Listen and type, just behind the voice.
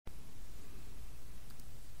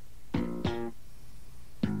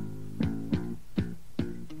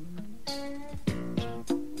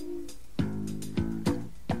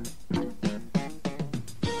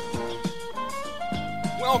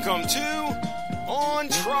welcome to On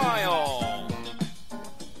Trial,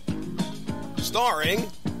 starring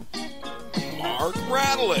Mark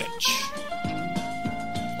Radulich,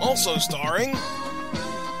 also starring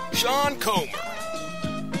Sean Comer.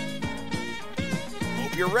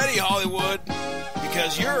 Hope you're ready, Hollywood,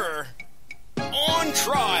 because you're on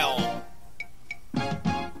trial.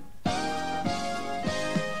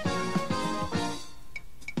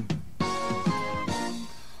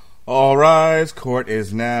 All rise, court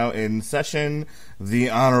is now in session. The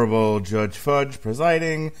Honorable Judge Fudge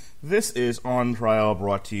presiding. This is On Trial,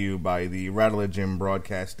 brought to you by the Radulich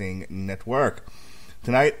Broadcasting Network.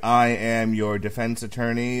 Tonight, I am your defense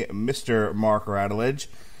attorney, Mr. Mark Radulich,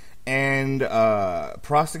 and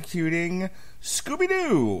prosecuting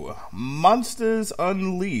Scooby-Doo, Monsters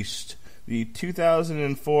Unleashed, the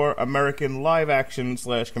 2004 American live-action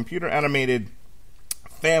 / computer-animated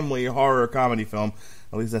family horror comedy film.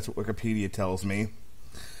 At least that's what Wikipedia tells me,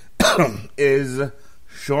 is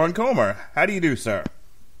Sean Comer. How do you do, sir?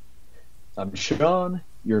 I'm Sean,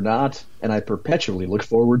 you're not, and I perpetually look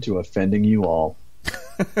forward to offending you all.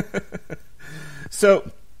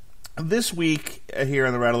 So, this week here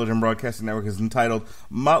on the Radulich Broadcasting Network is entitled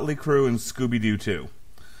Motley Crue and Scooby-Doo 2.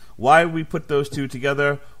 Why we put those two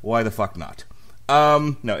together? Why the fuck not?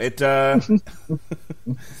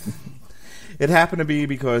 It happened to be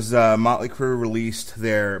because Motley Crue released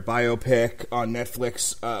their biopic on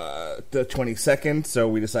Netflix the 22nd, so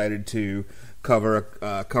we decided to cover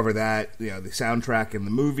that, the soundtrack in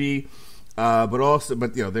the movie,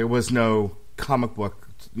 but there was no comic book,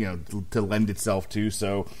 to lend itself to,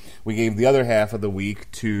 so we gave the other half of the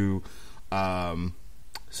week to some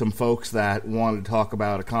folks that wanted to talk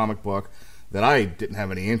about a comic book that I didn't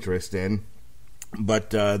have any interest in.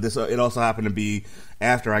 But it also happened to be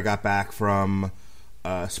after I got back from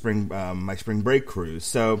my spring break cruise.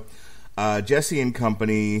 So Jesse and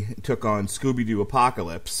company took on Scooby-Doo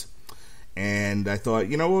Apocalypse, and I thought,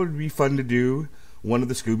 what would be fun to do? One of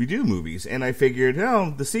the Scooby-Doo movies. And I figured,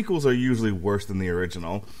 the sequels are usually worse than the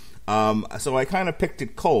original. So I kind of picked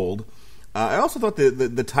it cold. I also thought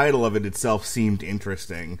the title of it itself seemed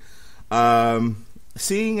interesting.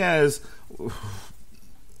 Seeing as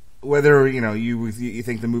whether you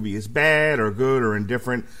think the movie is bad or good or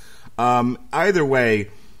indifferent, either way,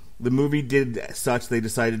 the movie did such they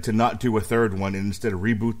decided to not do a third one and instead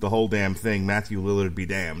reboot the whole damn thing. Matthew Lillard be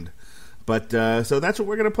damned. But so that's what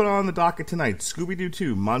we're going to put on the docket tonight: Scooby-Doo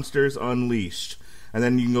 2, Monsters Unleashed, and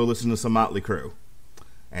then you can go listen to some Motley Crue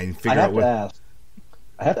and figure out what.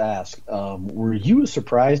 I have to ask, were you as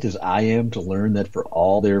surprised as I am to learn that for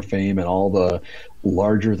all their fame and all the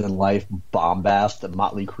larger-than-life bombast, that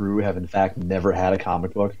Motley Crue have in fact never had a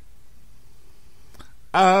comic book?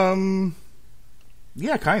 Yeah,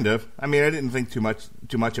 kind of. I mean, I didn't think too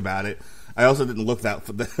much about it. I also didn't look that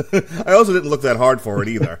hard for it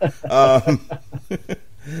either.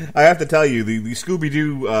 I have to tell you, the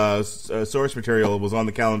Scooby-Doo source material was on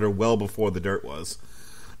the calendar well before the dirt was.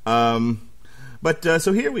 But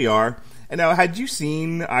so here we are. And now, had you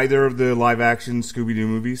seen either of the live-action Scooby-Doo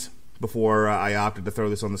movies before I opted to throw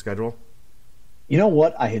this on the schedule? You know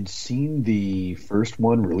what? I had seen the first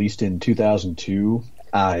one released in 2002.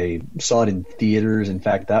 I saw it in theaters. In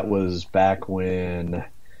fact, that was back when,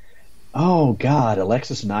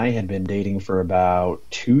 Alexis and I had been dating for about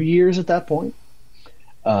 2 years at that point.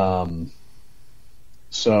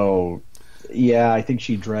 So, yeah, I think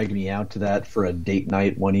she dragged me out to that for a date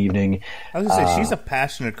night one evening. I was going to say, she's a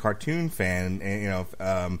passionate cartoon fan, and,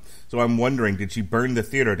 so I'm wondering, did she burn the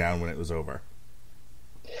theater down when it was over?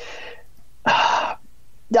 I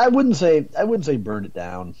wouldn't say burned it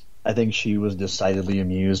down. I think she was decidedly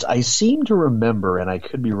amused. I seem to remember, and I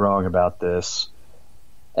could be wrong about this,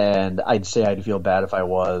 and I'd say I'd feel bad if I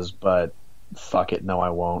was, but fuck it, no, I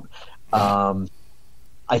won't.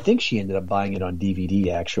 I think she ended up buying it on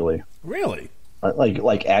DVD, actually. Really?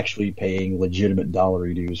 Like actually paying legitimate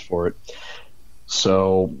dollary dues for it.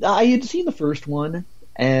 So I had seen the first one,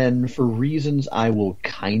 and for reasons I will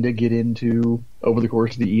kind of get into over the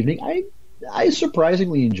course of the evening, I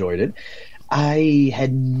surprisingly enjoyed it. I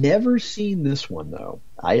had never seen this one, though.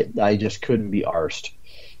 I just couldn't be arsed.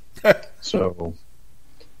 So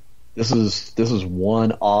this is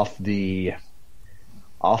one off the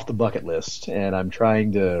bucket list, and I'm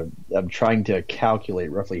trying to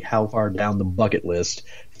calculate roughly how far down the bucket list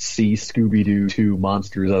see Scooby-Doo 2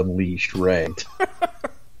 Monsters Unleashed ranked.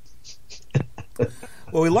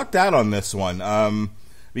 Well, we lucked out on this one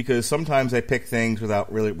because sometimes I pick things without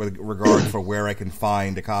really regard for where I can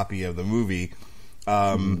find a copy of the movie.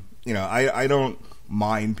 I don't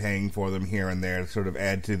mind paying for them here and there to sort of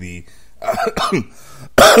add to the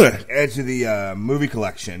add to the movie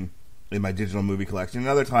collection, in my digital movie collection. And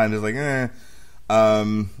other times it's like,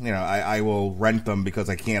 I will rent them because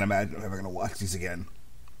I can't imagine I'm ever going to watch these again.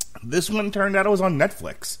 This one turned out it was on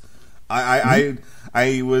Netflix. I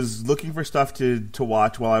was looking for stuff to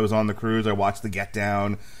watch while I was on the cruise. I watched The Get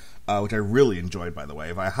Down, which I really enjoyed, by the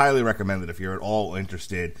way. I highly recommend it if you're at all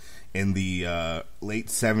interested in the late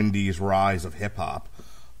 70s rise of hip-hop,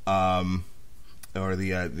 or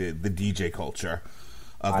the DJ culture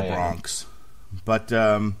of the Bronx. But,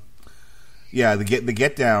 the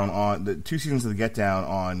Get Down, on the 2 seasons of The Get Down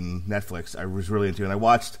on Netflix, I was really into it. And I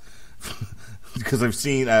watched... because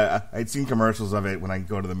I'd seen commercials of it when I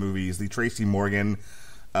go to the movies. The Tracy Morgan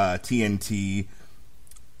TNT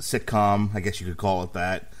sitcom, I guess you could call it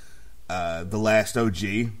that. The Last OG.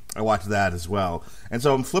 I watched that as well. And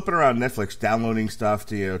so I'm flipping around Netflix, downloading stuff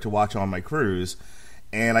to watch on my cruise.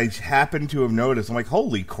 And I happen to have noticed, I'm like,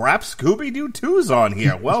 holy crap, Scooby-Doo 2's on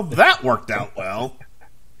here. Well, that worked out well.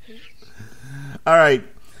 All right.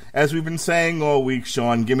 As we've been saying all week,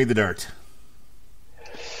 Sean, give me the dirt.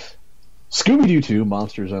 Scooby-Doo 2: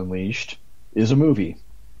 Monsters Unleashed is a movie.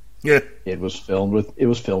 Yeah. It was filmed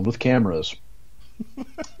with cameras.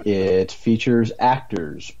 It features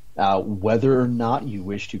actors. Whether or not you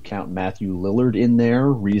wish to count Matthew Lillard in there,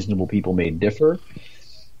 reasonable people may differ.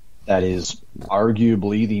 That is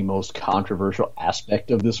arguably the most controversial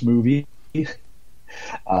aspect of this movie.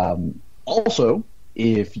 Also,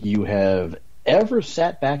 if you have ever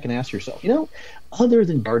sat back and asked yourself, other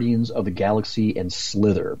than Guardians of the Galaxy and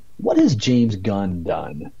Slither, what has James Gunn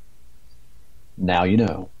done? Now you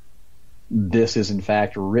know. This is in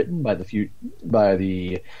fact written by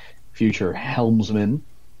the future helmsman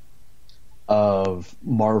of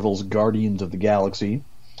Marvel's Guardians of the Galaxy.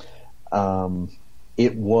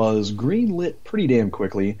 It was greenlit pretty damn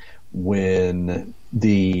quickly when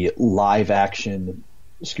the live-action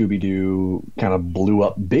Scooby-Doo kind of blew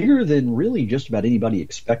up, bigger than really just about anybody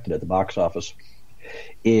expected at the box office.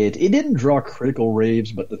 It didn't draw critical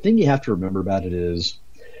raves, but the thing you have to remember about it is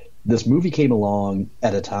this movie came along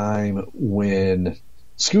at a time when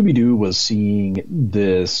Scooby-Doo was seeing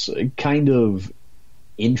this kind of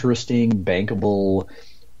interesting, bankable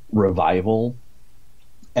revival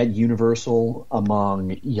at Universal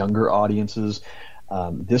among younger audiences.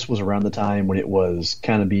 This was around the time when it was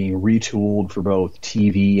kind of being retooled for both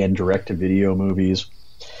TV and direct-to-video movies.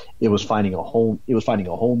 It was finding a whole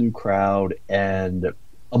new crowd, and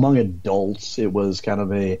among adults, it was kind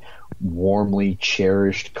of a warmly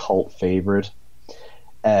cherished cult favorite,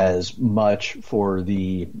 as much for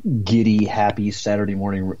the giddy, happy Saturday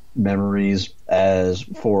morning memories as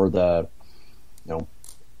for the,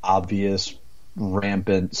 obvious,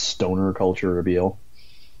 rampant stoner culture reveal.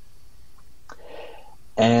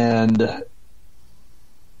 And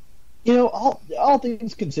all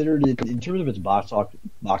things considered, in terms of its box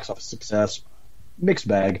office success, mixed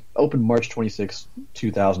bag. Opened March 26,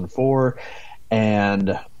 2004,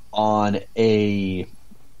 and on a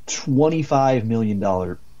 $25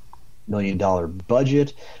 million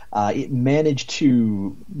budget, it managed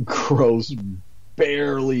to gross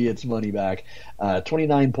barely its money back.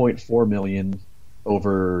 $29.4 million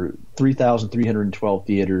over 3,312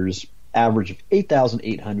 theaters, average of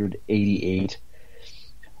 8,888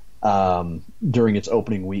 during its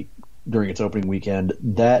opening weekend.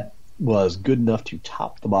 That was good enough to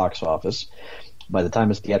top the box office. By the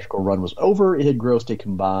time its theatrical run was over, it had grossed a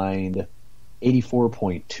combined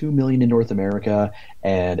 $84.2 million in North America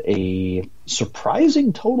and a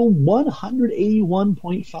surprising total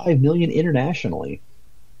 $181.5 million internationally,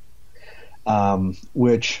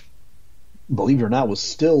 which, believe it or not, was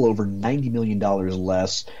still over $90 million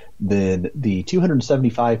less than the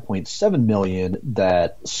 $275.7 million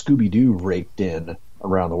that Scooby-Doo raked in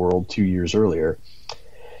around the world 2 years earlier.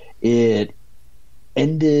 It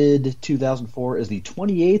ended 2004 as the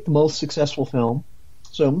 28th most successful film,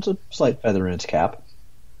 so it's a slight feather in its cap.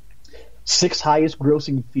 6th highest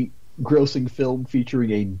grossing film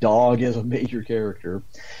featuring a dog as a major character.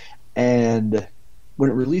 And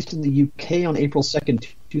when it released in the UK on April 2nd,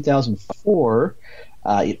 2004,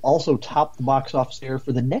 it also topped the box office there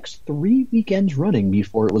for the next 3 weekends running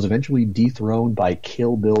before it was eventually dethroned by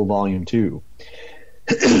Kill Bill Volume 2.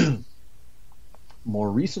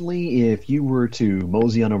 More recently, if you were to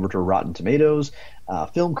mosey on over to Rotten Tomatoes,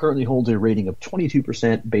 film currently holds a rating of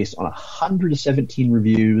 22% based on 117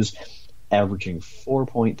 reviews, averaging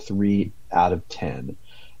 4.3 out of 10.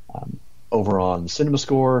 Over on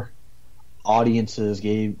CinemaScore, audiences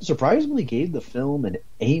surprisingly gave the film an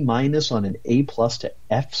A- on an A+ to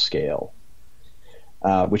F scale,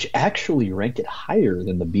 which actually ranked it higher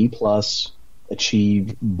than the B+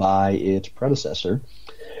 achieved by its predecessor.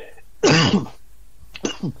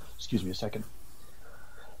 Excuse me a second.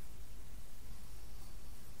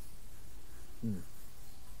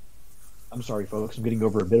 I'm sorry, folks. I'm getting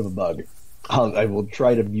over a bit of a bug. I will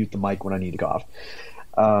try to mute the mic when I need to cough.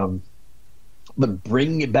 But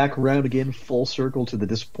bringing it back around again, full circle to the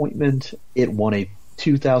disappointment, it won a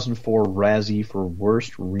 2004 Razzie for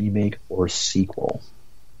Worst Remake or Sequel.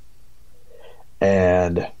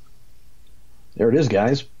 And there it is,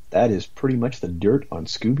 guys. That is pretty much the dirt on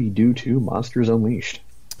Scooby-Doo 2 Monsters Unleashed.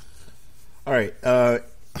 All right.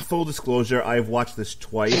 Full disclosure, I've watched this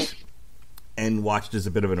twice, and watched is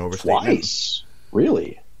a bit of an overstatement. Twice?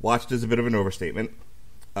 Really? Watched is a bit of an overstatement.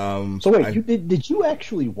 So wait, did you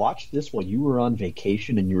actually watch this while you were on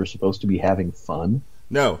vacation and you were supposed to be having fun?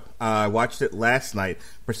 No, I watched it last night,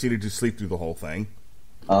 proceeded to sleep through the whole thing.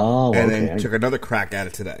 Oh, and okay. then took another crack at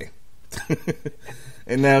it today.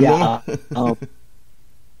 And now, go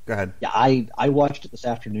ahead. Yeah, I watched it this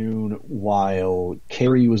afternoon while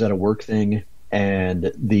Carrie was at a work thing and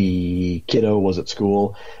the kiddo was at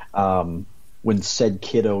school. When said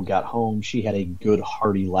kiddo got home, she had a good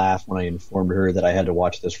hearty laugh when I informed her that I had to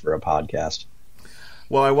watch this for a podcast.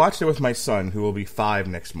 Well, I watched it with my son, who will be 5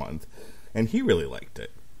 next month, and he really liked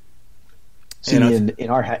it. See, in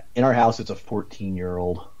our house, it's a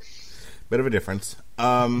 14-year-old. Bit of a difference.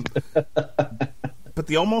 But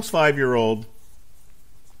the almost 5-year-old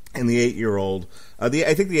and the 8-year-old, I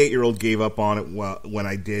think the 8-year-old gave up on it when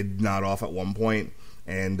I did nod off at one point,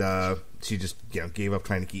 and she just gave up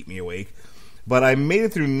trying to keep me awake. But I made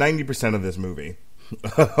it through 90% of this movie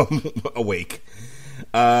awake.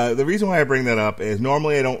 The reason why I bring that up is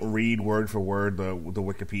normally I don't read word for word the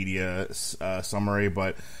Wikipedia summary,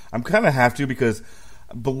 but I'm kind of have to because,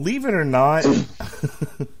 believe it or not,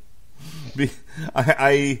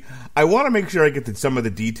 I want to make sure I get to some of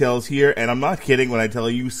the details here, and I'm not kidding when I tell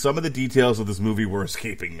you some of the details of this movie were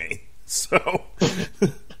escaping me. So I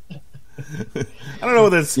don't know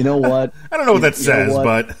what that's. You know what? I don't know what that says,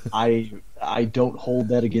 but I don't hold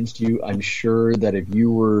that against you. I'm sure that if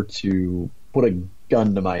you were to put a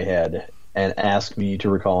gun to my head and ask me to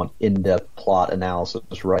recall an in-depth plot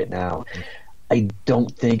analysis right now, I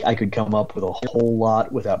don't think I could come up with a whole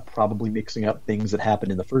lot without probably mixing up things that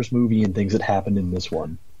happened in the first movie and things that happened in this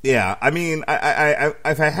one. Yeah, I mean, I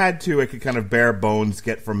if I had to, I could kind of bare bones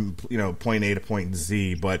get from point A to point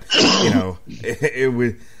Z, but it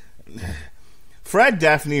would. Fred,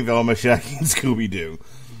 Daphne, Velma, Shaggy, and Scooby-Doo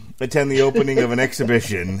attend the opening of an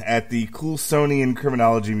exhibition at the Coulsonian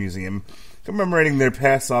Criminology Museum, commemorating their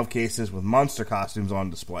past solved cases with monster costumes on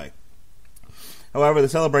display. However, the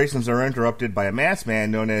celebrations are interrupted by a masked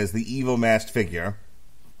man known as the Evil Masked Figure,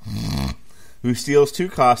 who steals 2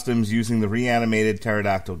 costumes using the reanimated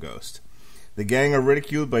pterodactyl ghost. The gang are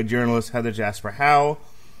ridiculed by journalist Heather Jasper Howe,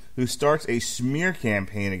 who starts a smear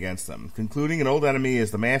campaign against them. Concluding an old enemy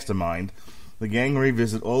is the mastermind, the gang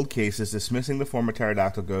revisit old cases, dismissing the former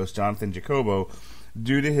pterodactyl ghost Jonathan Jacobo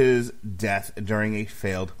due to his death during a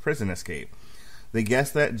failed prison escape. They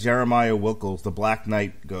guess that Jeremiah Wilkles, the Black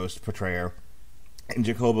Knight ghost portrayer and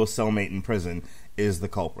Jacobo's cellmate in prison, is the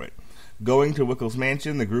culprit. Going to Wilkles'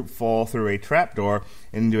 mansion, the group fall through a trapdoor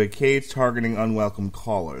into a cage targeting unwelcome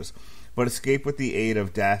callers, but escape with the aid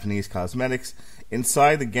of Daphne's cosmetics.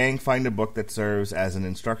 Inside, the gang find a book that serves as an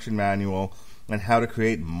instruction manual on how to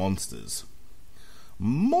create monsters.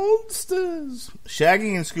 Monsters!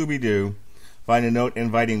 Shaggy and Scooby-Doo find a note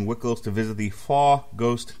inviting Wickles to visit the Faw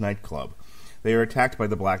Ghost nightclub. They are attacked by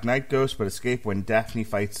the Black Knight ghost, but escape when Daphne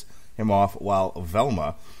fights him off while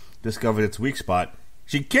Velma discovers its weak spot.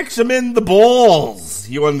 She kicks him in the balls,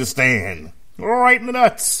 you understand. Right in the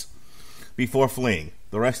nuts. Before fleeing.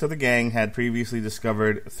 The rest of the gang had previously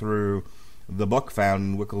discovered through the book found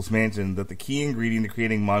in Wickles' mansion that the key ingredient to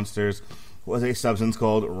creating monsters was a substance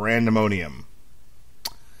called randomonium.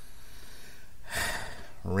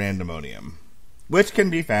 Randomonium, which can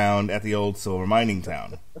be found at the old silver mining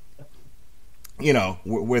town.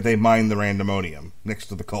 Where they mine the randomonium next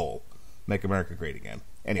to the coal, make America great again.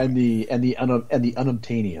 Anyway, and the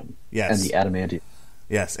unobtainium, yes, and the adamantium,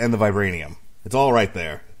 yes, and the vibranium. It's all right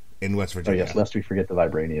there in West Virginia. Oh yes, lest we forget the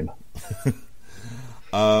vibranium.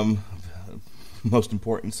 Most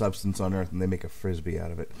important substance on Earth, and they make a frisbee out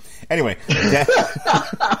of it. Anyway.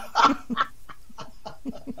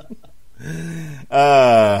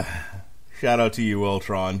 Shout out to you,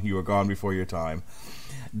 Ultron. You were gone before your time.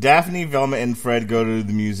 Daphne, Velma, and Fred go to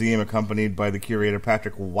the museum accompanied by the curator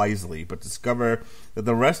Patrick Wisely, but discover that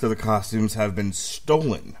the rest of the costumes have been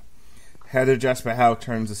stolen. Heather Jasper Howe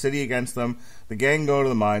turns the city against them. The gang go to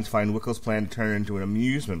the mines, find Wickles' plan to turn it into an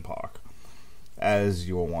amusement park, as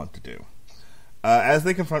you will want to do. As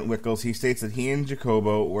they confront Wickles, he states that he and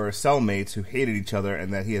Jacobo were cellmates who hated each other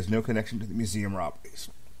and that he has no connection to the museum robberies.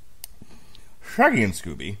 Shaggy and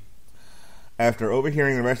Scooby, after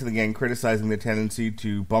overhearing the rest of the gang criticizing their tendency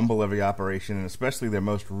to bumble every operation, and especially their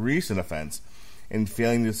most recent offense in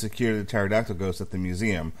failing to secure the pterodactyl ghost at the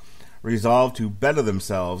museum, resolve to better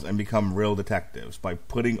themselves and become real detectives by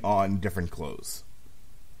putting on different clothes.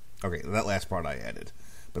 Okay, that last part I added,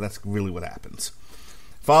 but that's really what happens.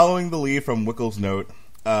 Following the lead from Wickles' note,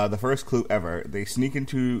 the first clue ever, they sneak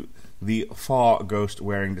into the Faw ghost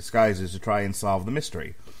wearing disguises to try and solve the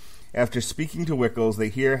mystery. After speaking to Wickles, they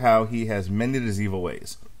hear how he has mended his evil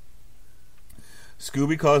ways.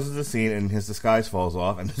 Scooby causes a scene and his disguise falls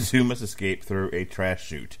off, and the two must escape through a trash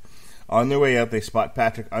chute. On their way out, they spot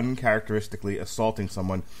Patrick uncharacteristically assaulting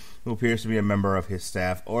someone who appears to be a member of his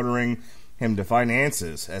staff, ordering him to find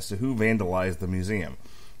answers as to who vandalized the museum.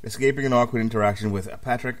 Escaping an awkward interaction with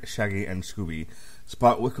Patrick, Shaggy, and Scooby,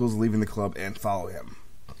 spot Wickles leaving the club and follow him.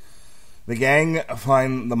 The gang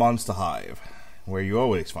find the Monster Hive, where you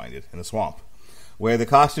always find it, in the swamp, where the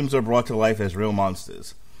costumes are brought to life as real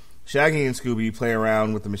monsters. Shaggy and Scooby play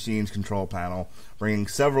around with the machine's control panel, bringing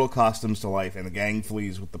several costumes to life, and the gang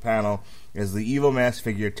flees with the panel as the evil masked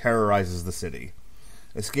figure terrorizes the city.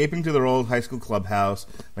 Escaping to their old high school clubhouse,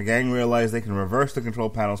 the gang realize they can reverse the control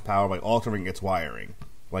panel's power by altering its wiring.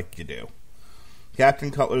 Like you do. Captain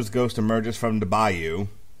Cutler's ghost emerges from the bayou,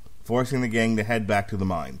 forcing the gang to head back to the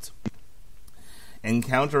mines.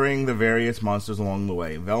 Encountering the various monsters along the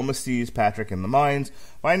way, Velma sees Patrick in the mines,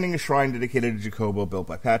 finding a shrine dedicated to Jacobo built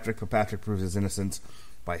by Patrick, but Patrick proves his innocence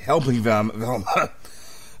by helping Velma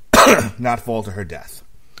not fall to her death.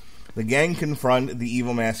 The gang confront the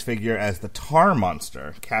evil masked figure as the Tar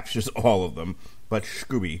Monster captures all of them, but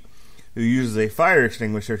Scooby, who uses a fire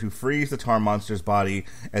extinguisher to freeze the Tar Monster's body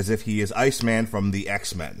as if he is Iceman from the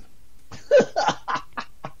X-Men.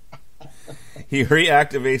 He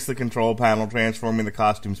reactivates the control panel, transforming the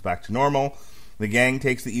costumes back to normal. The gang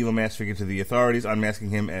takes the evil masked figure to the authorities, unmasking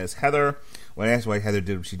him as Heather. When asked why Heather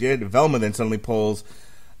did what she did, Velma then suddenly pulls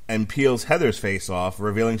and peels Heather's face off,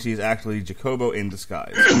 revealing she's actually Jacobo in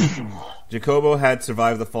disguise. Jacobo had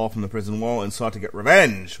survived the fall from the prison wall and sought to get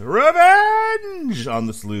revenge on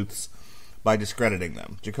the sleuths by discrediting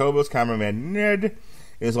them. Jacobo's cameraman, Ned,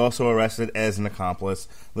 is also arrested as an accomplice.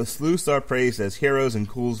 The sleuths are praised as heroes in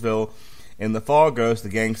Coolsville. In The Fall Ghost, the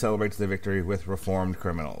gang celebrates their victory with reformed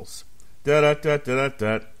criminals.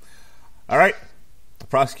 Da-da-da-da-da-da. All right, the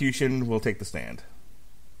prosecution will take the stand.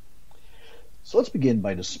 So let's begin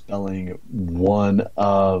by dispelling one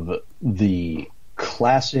of the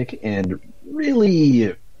classic and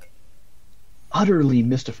really utterly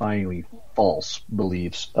mystifyingly false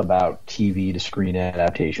beliefs about TV to screen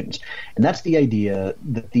adaptations. And that's the idea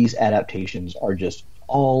that these adaptations are just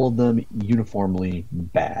all of them uniformly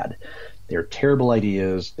bad. They're terrible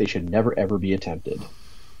ideas. They should never, ever be attempted.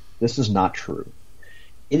 This is not true.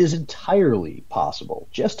 It is entirely possible,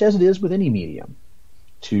 just as it is with any medium,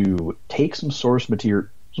 to take some source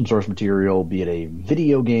material, be it a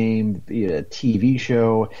video game, be it a TV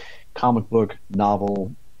show, comic book,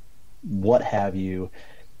 novel, what have you,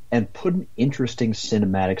 and put an interesting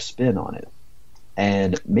cinematic spin on it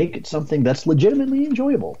and make it something that's legitimately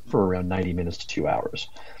enjoyable for around 90 minutes to 2 hours.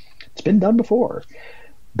 It's been done before.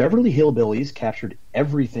 Beverly Hillbillies captured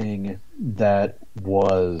everything that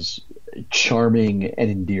was charming and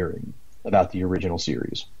endearing about the original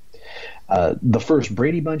series. The first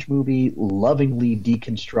Brady Bunch movie lovingly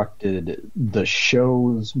deconstructed the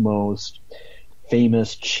show's most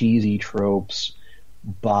famous cheesy tropes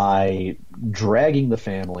by dragging the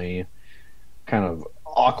family, kind of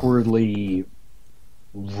awkwardly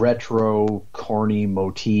retro, corny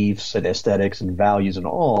motifs and aesthetics and values and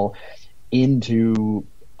all, into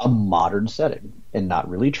a modern setting, and not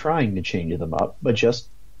really trying to change them up, but just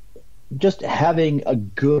having a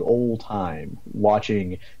good old time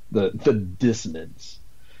watching the dissonance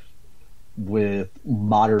with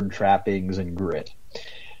modern trappings and grit.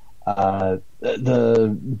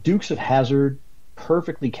 The Dukes of Hazzard,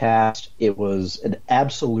 perfectly cast. It was an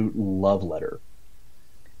absolute love letter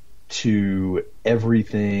to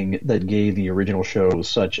everything that gave the original show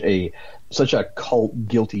such a cult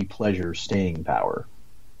guilty pleasure staying power.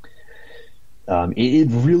 It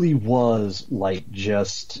really was like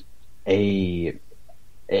just a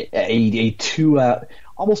 2 hour,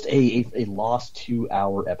 almost a lost 2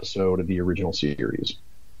 hour episode of the original series,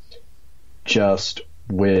 just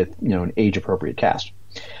with an age appropriate cast.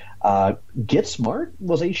 Get Smart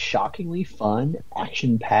was a shockingly fun,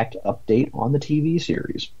 action packed update on the TV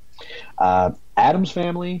series. Addams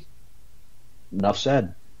Family, enough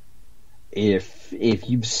said. If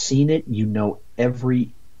you've seen it, you know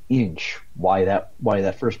every inch why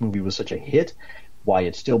that first movie was such a hit, why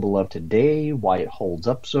it's still beloved today, why it holds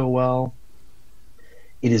up so well.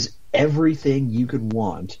 It is everything you could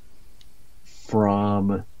want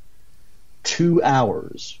from 2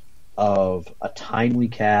 hours of a timely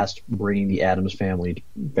cast bringing the Addams family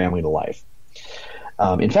to life.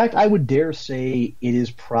 In fact, I would dare say it is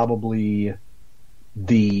probably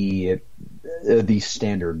the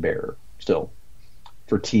standard bearer still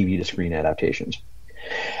for TV to screen adaptations.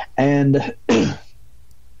 And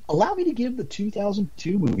allow me to give the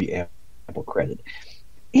 2002 movie ample credit.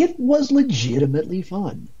 It was legitimately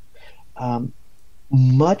fun.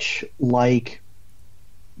 Much like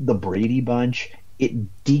the Brady Bunch, it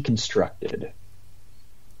deconstructed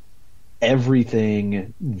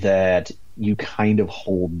everything that you kind of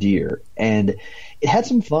hold dear. And it had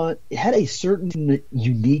some fun. It had a certain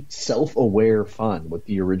unique, self-aware fun with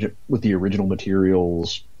the original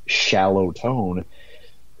material's shallow tone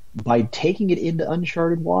by taking it into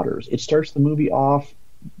uncharted waters. It starts the movie off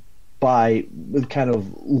with kind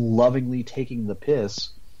of lovingly taking the piss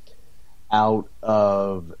out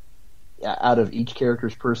of each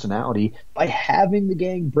character's personality by having the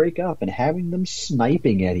gang break up and having them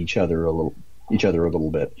sniping at each other a little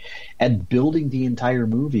bit, and building the entire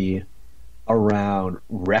movie around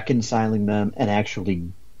reconciling them and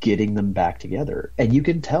actually getting them back together. And you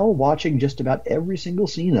can tell watching just about every single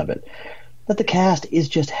scene of it that the cast is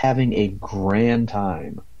just having a grand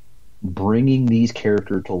time bringing these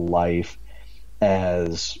characters to life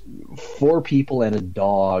as 4 people and a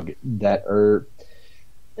dog that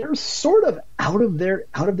they're sort of out of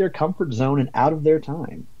their comfort zone and out of their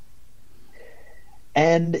time.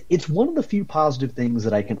 And it's one of the few positive things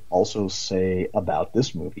that I can also say about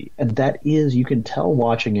this movie, and that is you can tell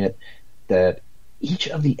watching it that each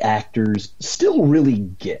of the actors still really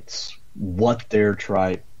gets what they're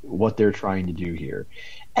trying to do here.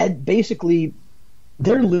 And basically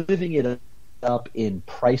they're living it up in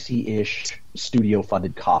pricey-ish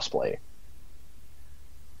studio-funded cosplay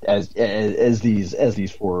as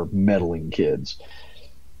these 4 meddling kids.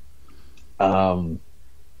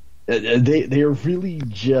 They are really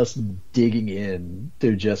just digging in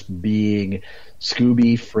to just being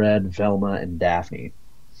Scooby, Fred, Velma, and Daphne.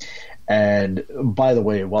 And by the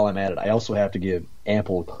way, while I'm at it, I also have to give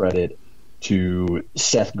ample credit to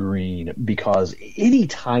Seth Green, because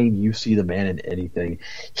anytime you see the man in anything,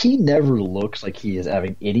 he never looks like he is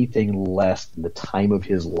having anything less than the time of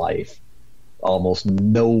his life. Almost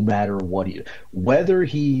no matter what whether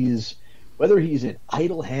he's in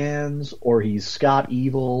Idle Hands or he's Scott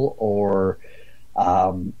Evil or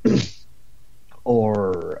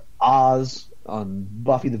Oz on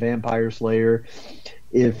Buffy the Vampire Slayer,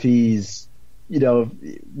 if he's,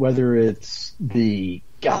 whether it's the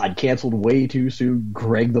canceled way too soon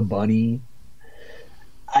Greg the Bunny,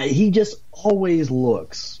 he just always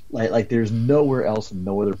looks like there's nowhere else and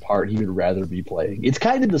no other part he would rather be playing. It's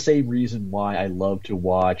kind of the same reason why I love to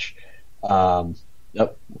watch.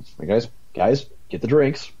 Guys, get the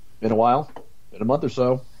drinks. Been a while, been a month or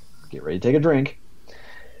so. Get ready to take a drink.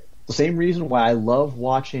 The same reason why I love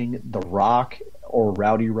watching The Rock or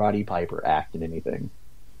Rowdy Roddy Piper act in anything.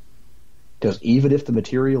 Because even if the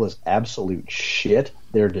material is absolute shit,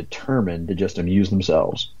 they're determined to just amuse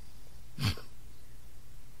themselves.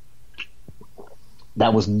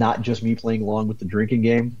 That was not just me playing along with the drinking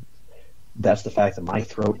game. That's the fact that my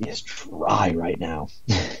throat is dry right now.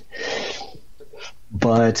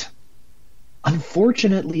 But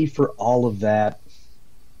unfortunately for all of that,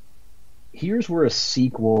 here's where a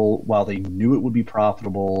sequel, while they knew it would be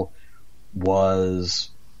profitable, was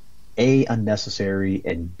A, unnecessary,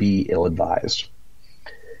 and B, ill-advised.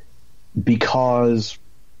 Because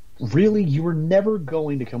really, you were never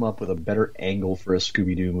going to come up with a better angle for a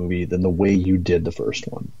Scooby-Doo movie than the way you did the first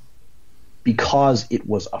one. Because it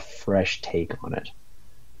was a fresh take on it.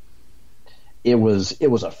 It was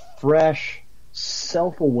a fresh,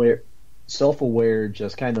 self-aware,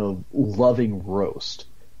 just kind of loving roast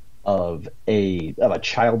of a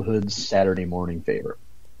childhood Saturday morning favorite.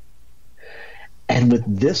 And with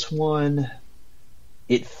this one,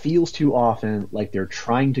 it feels too often like they're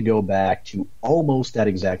trying to go back to almost that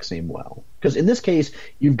exact same well. Because in this case,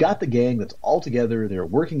 you've got the gang that's all together, they're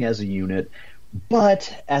working as a unit,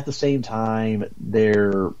 but at the same time,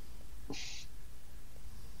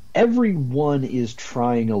 everyone is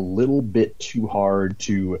trying a little bit too hard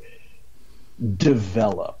to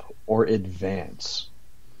develop or advance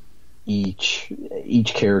each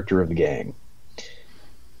character of the gang.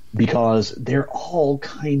 Because they're all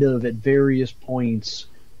kind of at various points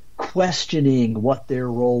questioning what their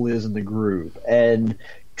role is in the group and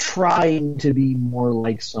trying to be more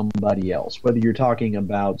like somebody else. Whether you're talking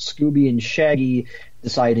about Scooby and Shaggy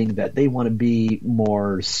deciding that they want to be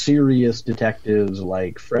more serious detectives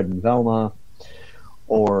like Fred and Velma,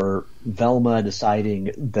 or Velma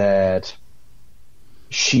deciding that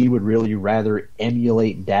she would really rather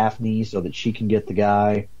emulate Daphne so that she can get the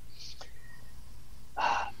guy.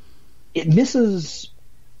 It misses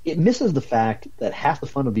the fact that half the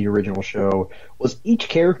fun of the original show was each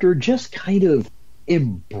character just kind of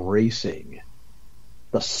embracing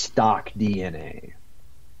the stock DNA.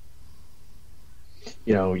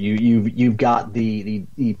 You know, you've got the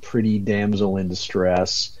pretty damsel in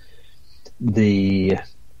distress, the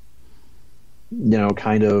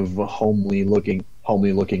kind of homely looking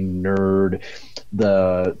nerd,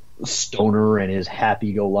 the stoner and his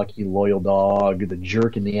happy-go-lucky loyal dog, the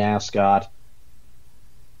jerk and the ascot.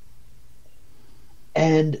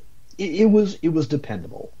 And it was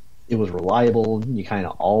dependable. It was reliable. You kind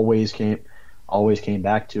of always came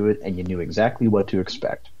back to it, and you knew exactly what to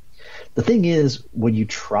expect. The thing is, when you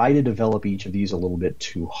try to develop each of these a little bit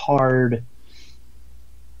too hard,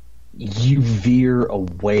 you veer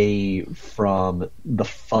away from the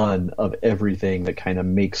fun of everything that kind of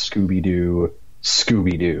makes Scooby-Doo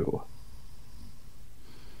Scooby-Doo.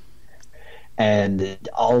 And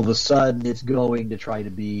all of a sudden, it's going to try to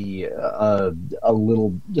be a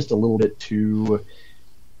little bit too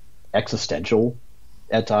existential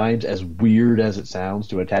at times, as weird as it sounds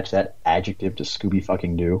to attach that adjective to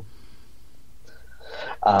Scooby-fucking-Doo.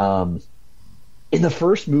 In the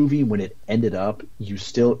first movie, when it ended up, you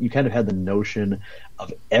kind of had the notion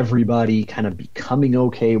of everybody kind of becoming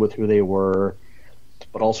okay with who they were,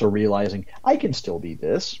 but also realizing, I can still be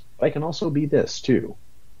this, but I can also be this too.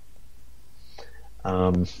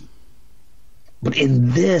 But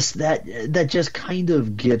in this, that just kind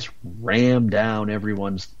of gets rammed down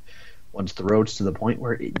everyone's throats to the point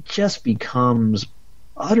where it just becomes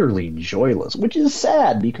utterly joyless, which is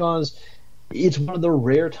sad because it's one of the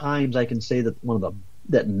rare times I can say that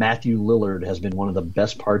that Matthew Lillard has been one of the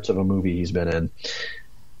best parts of a movie he's been in,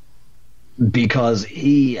 because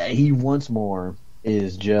he once more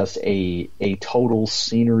is just a total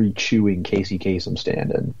scenery chewing Casey Kasem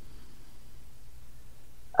stand-in.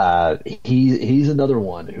 He's another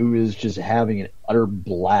one who is just having an utter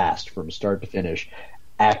blast from start to finish,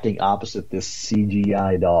 acting opposite this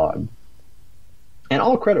CGI dog, and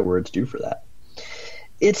all credit where it's due for that.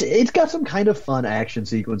 It's got some kind of fun action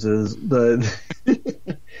sequences. The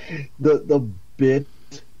bit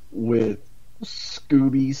with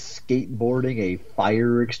Scooby skateboarding a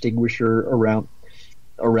fire extinguisher around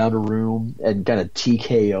a room and kind of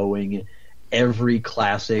TKOing every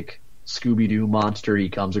classic Scooby-Doo monster he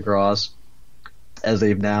comes across, as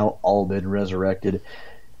they've now all been resurrected.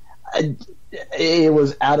 It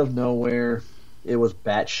was out of nowhere. It was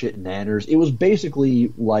batshit nanners. It was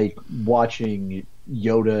basically like watching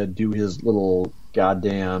Yoda do his little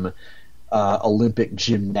goddamn Olympic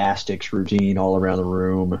gymnastics routine all around the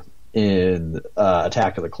room in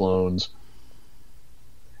Attack of the Clones.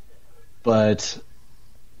 But,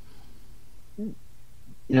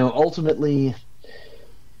 ultimately,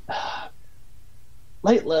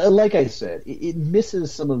 like I said, it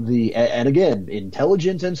misses some of the... And again,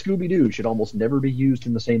 intelligence and Scooby-Doo should almost never be used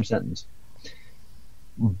in the same sentence.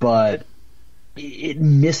 But it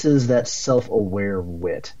misses that self-aware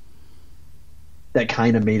wit that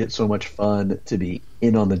kind of made it so much fun to be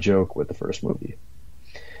in on the joke with the first movie.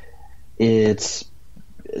 It's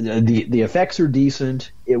the effects are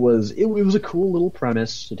decent. It was a cool little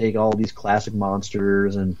premise to take all these classic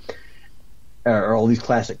monsters or all these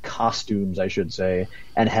classic costumes, I should say,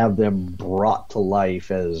 and have them brought to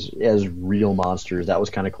life as real monsters. That was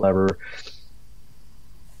kind of clever.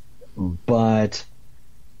 But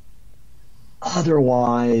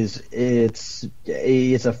otherwise, it's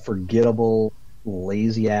a forgettable,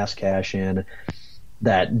 lazy ass cash in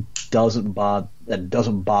that doesn't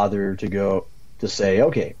bother to say,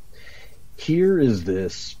 okay, here's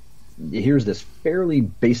this fairly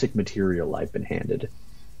basic material I've been handed.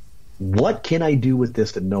 What can I do with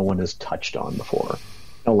this that no one has touched on before?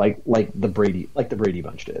 Like the Brady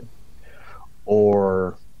Bunch did,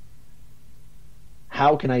 or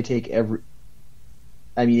how can I take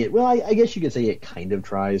I guess you could say it kind of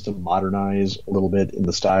tries to modernize a little bit in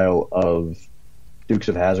the style of Dukes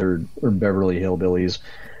of Hazzard or Beverly Hillbillies,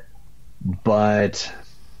 but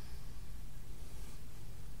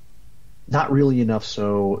not really enough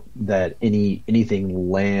so that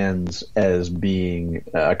anything lands as being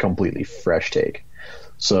a completely fresh take.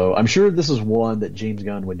 So I'm sure this is one that James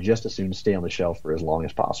Gunn would just as soon stay on the shelf for as long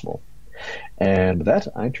as possible. And with that,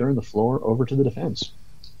 I turn the floor over to the defense.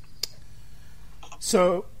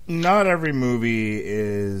 So, not every movie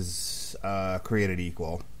is created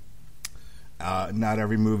equal. Not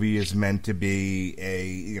every movie is meant to be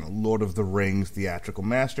a Lord of the Rings theatrical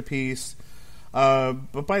masterpiece.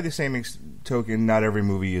 But by the same token, not every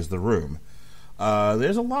movie is The Room.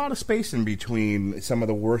 There's a lot of space in between some of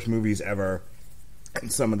the worst movies ever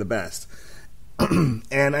and some of the best.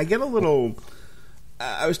 And I get a little...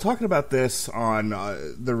 I was talking about this on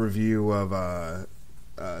the review of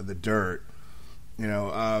The Dirt.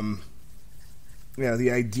 The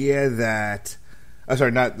idea that...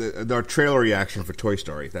 sorry, not our trailer reaction for Toy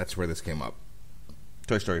Story. That's where this came up.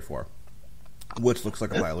 Toy Story 4. Which looks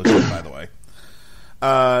like a pile of shit, by the way.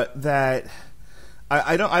 That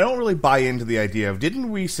I don't really buy into the idea of,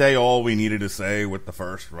 didn't we say all we needed to say with the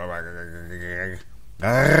first?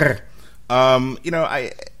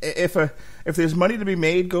 If there's money to be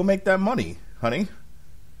made, go make that money, honey.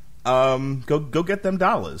 Go get them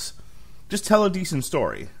dollars. Just tell a decent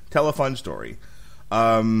story. Tell a fun story.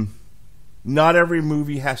 Not every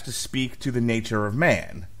movie has to speak to the nature of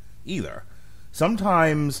man, either.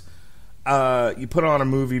 Sometimes you put on a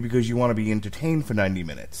movie because you want to be entertained for 90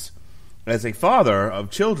 minutes. As a father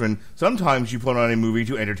of children, sometimes you put on a movie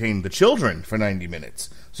to entertain the children for 90 minutes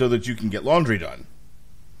so that you can get laundry done.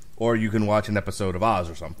 Or you can watch an episode of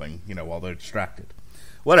Oz or something, while they're distracted.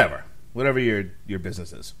 Whatever your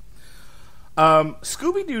business is.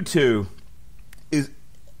 Scooby-Doo 2 is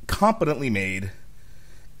competently made,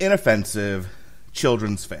 inoffensive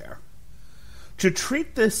children's fare. To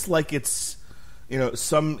treat this like it's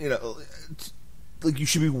like you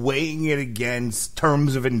should be weighing it against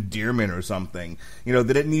terms of endearment or something,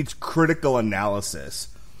 that it needs critical analysis,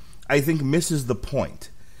 I think misses the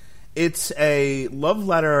point. It's a love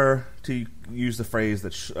letter, to use the phrase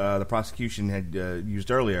that the prosecution had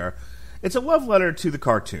used earlier. It's a love letter to the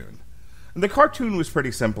cartoon. And the cartoon was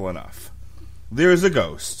pretty simple enough. There's a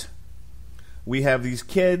ghost. We have these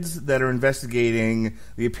kids that are investigating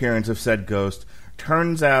the appearance of said ghost.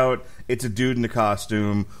 Turns out it's a dude in a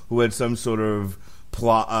costume who had some sort of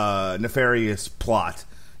nefarious plot.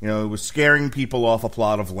 It was scaring people off a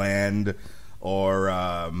plot of land,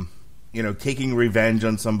 or taking revenge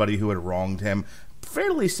on somebody who had wronged him.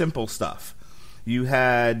 Fairly simple stuff. You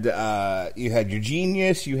had your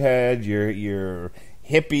genius, you had your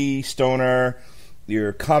hippie stoner,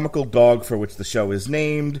 your comical dog for which the show is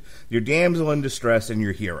named, your damsel in distress, and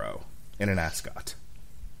your hero, and an ascot.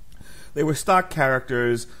 They were stock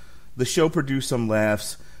characters. The show produced some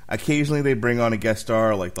laughs. Occasionally they bring on a guest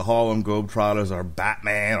star like the Harlem Globetrotters or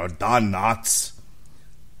Batman or Don Knotts.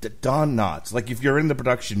 Don Knotts. Like, if you're in the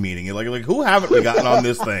production meeting, you're like, who haven't we gotten on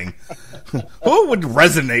this thing? Who would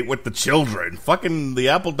resonate with the children? Fucking the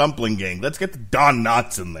Apple Dumpling Gang. Let's get the Don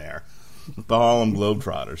Knotts in there. The Harlem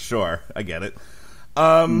Globetrotters. Sure, I get it.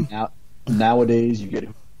 Nowadays, you get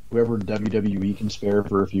whoever WWE can spare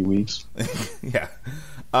for a few weeks. Yeah.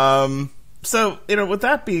 So, with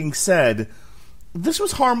that being said, this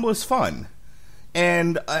was harmless fun.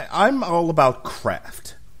 And I'm all about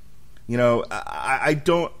craft. I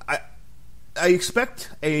expect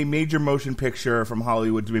a major motion picture from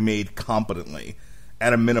Hollywood to be made competently,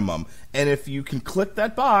 at a minimum. And if you can click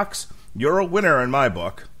that box, you're a winner in my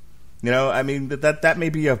book. That may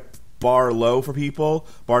be a bar too low for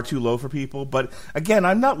people. But again,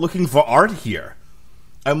 I'm not looking for art here.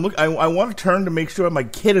 I want to turn to make sure my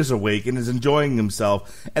kid is awake and is enjoying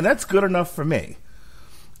himself, and that's good enough for me.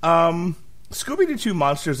 Scooby-Doo 2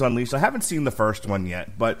 Monsters Unleashed, I haven't seen the first one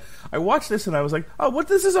yet, but I watched this and I was like,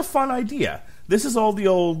 this is a fun idea. This is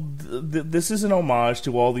this is an homage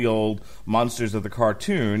to all the old monsters of the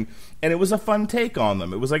cartoon, and it was a fun take on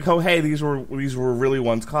them. It was like, hey, these were really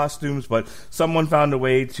once costumes, but someone found a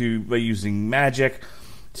way by using magic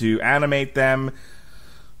to animate them.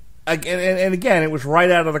 Again, it was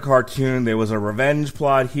right out of the cartoon. There was a revenge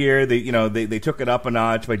plot here. They took it up a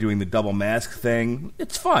notch by doing the double mask thing.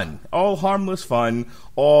 It's fun, all harmless fun.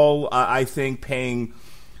 All I think paying.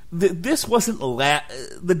 This wasn't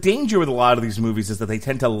the danger with a lot of these movies is that they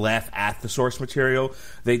tend to laugh at the source material.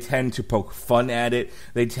 They tend to poke fun at it.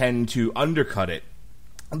 They tend to undercut it.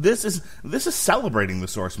 This is celebrating the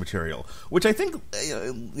source material, which I think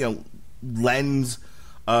lends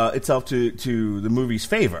itself to the movie's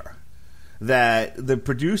favor. That the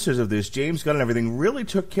producers of this, James Gunn and everything, really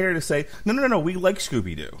took care to say, no, we like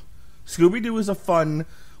Scooby-Doo. Scooby-Doo is a fun,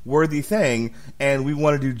 worthy thing, and we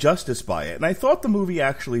want to do justice by it. And I thought the movie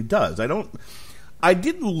actually does. I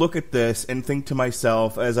didn't look at this and think to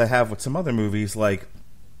myself, as I have with some other movies, like,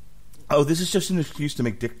 this is just an excuse to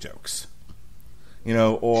make dick jokes.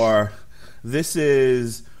 Or this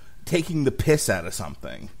is taking the piss out of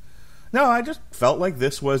something. No, I just felt like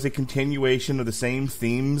this was a continuation of the same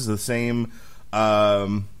themes, the same fare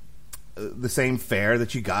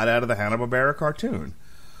that you got out of the Hanna-Barbera cartoon.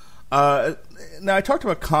 Now, I talked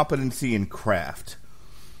about competency in craft.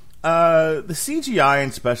 The CGI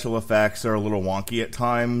and special effects are a little wonky at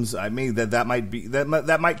times. I mean,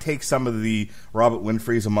 that might take some of the Robert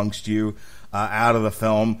Winfrey's amongst you out of the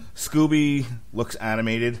film. Scooby looks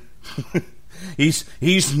animated.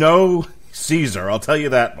 He's no Caesar, I'll tell you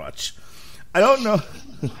that much. I don't know,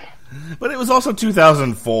 but it was also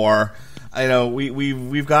 2004. I know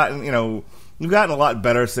we've gotten a lot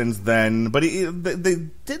better since then, but they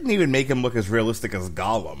didn't even make him look as realistic as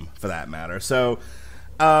Gollum, for that matter. So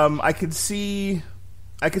I could see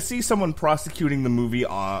someone prosecuting the movie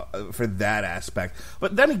for that aspect.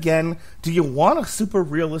 But then again, do you want a super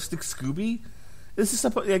realistic Scooby? This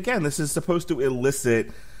is supposed to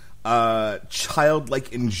elicit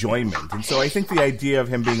childlike enjoyment, and so I think the idea of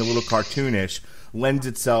him being a little cartoonish lends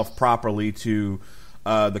itself properly to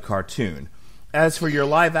the cartoon. As for your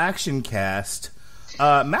live action cast,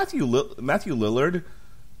 Matthew Lillard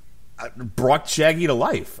brought Shaggy to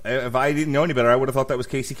life. If I didn't know any better, I would have thought that was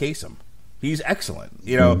Casey Kasem. He's excellent.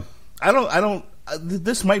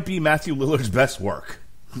 This might be Matthew Lillard's best work,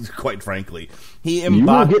 quite frankly. You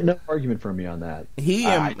will get no argument from me on that. He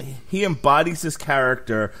embodies this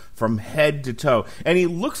character from head to toe, and he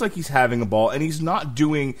looks like he's having a ball. And he's not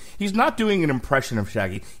doing an impression of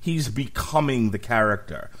Shaggy. He's becoming the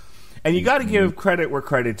character. And you got to give credit where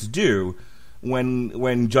credit's due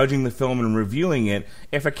when judging the film and reviewing it.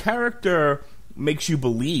 If a character makes you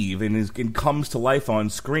believe and comes to life on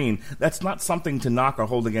screen, that's not something to knock or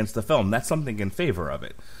hold against the film. That's something in favor of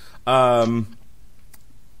it.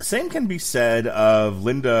 Same can be said of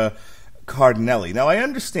Linda Cardellini. Now, I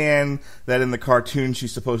understand that in the cartoon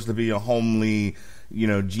she's supposed to be a homely,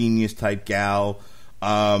 genius type gal.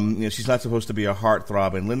 She's not supposed to be a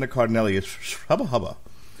heartthrob, and Linda Cardellini is hubba hubba.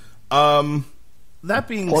 That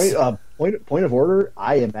being point of order,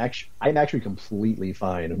 I'm actually completely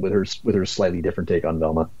fine with her slightly different take on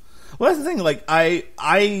Velma. Well, that's the thing. Like,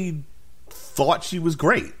 I thought she was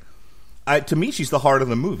great. To me, she's the heart of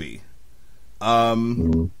the movie.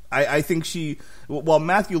 I think while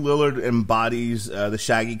Matthew Lillard embodies the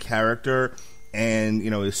Shaggy character and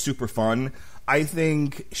is super fun, I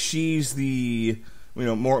think she's the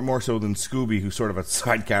more so than Scooby, who's sort of a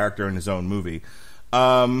side character in his own movie.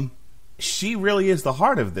 She really is the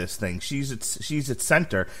heart of this thing. She's its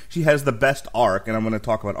center. She has the best arc, and I'm going to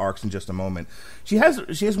talk about arcs in just a moment. She has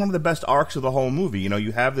one of the best arcs of the whole movie.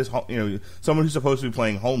 You have this someone who's supposed to be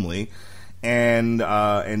playing homely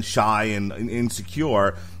and shy and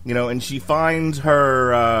insecure, and she finds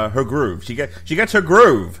her groove. She gets her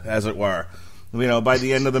groove, as it were. By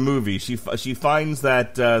the end of the movie, she finds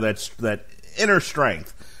that inner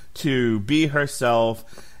strength to be herself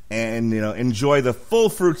and enjoy the full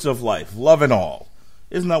fruits of life, love and all.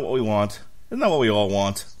 Isn't that what we want? Isn't that what we all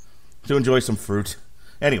want? To enjoy some fruit.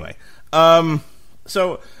 Anyway,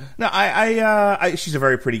 so now she's a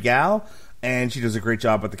very pretty gal, and she does a great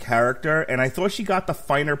job with the character. And I thought she got the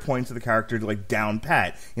finer points of the character down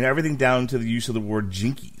pat. Everything down to the use of the word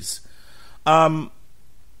jinkies.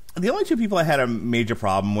 The only two people I had a major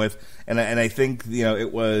problem with, and I think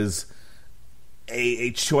it was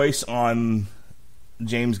a choice on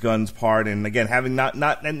James Gunn's part, and again, having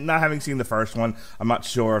not having seen the first one, I'm not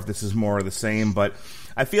sure if this is more of the same, but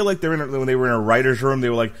I feel like when they were in a writer's room, they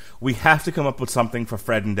were like, we have to come up with something for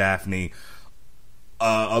Fred and Daphne,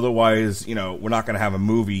 otherwise, we're not going to have a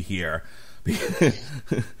movie here,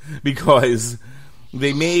 because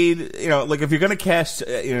they made, like if you're going to cast,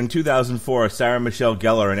 in 2004, Sarah Michelle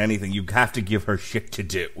Gellar in anything, you have to give her shit to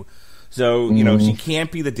do. So, she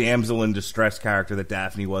can't be the damsel in distress character that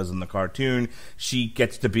Daphne was in the cartoon. She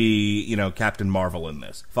gets to be, Captain Marvel in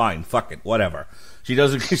this. Fine, fuck it, whatever. She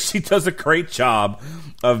does a great job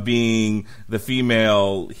of being the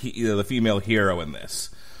female hero in this.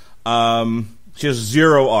 She has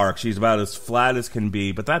zero arc. She's about as flat as can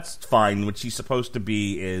be, but that's fine. What she's supposed to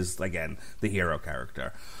be is, again, the hero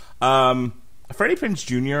character. Freddie Prinze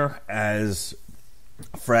Jr. as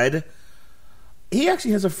Fred, he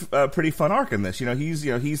actually has a pretty fun arc in this. He's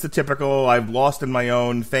the typical I've lost in my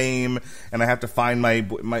own fame and I have to find my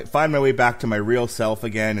way back to my real self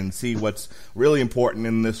again and see what's really important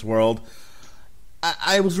in this world.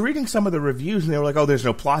 I was reading some of the reviews and they were like, "Oh, there's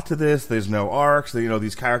no plot to this. There's no arcs.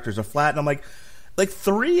 These characters are flat." And I'm like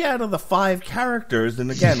 3 out of the 5 characters,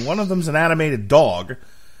 and again, one of them's an animated dog,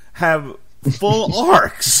 have full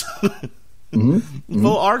arcs.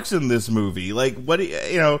 full arcs in this movie. Like, what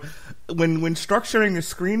when structuring a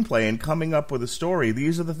screenplay and coming up with a story,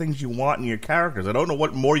 these are the things you want in your characters. I don't know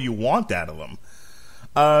what more you want out of them.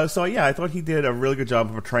 So yeah, I thought he did a really good job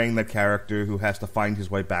of portraying that character who has to find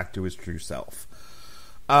his way back to his true self.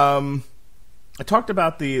 I talked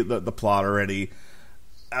about the plot already.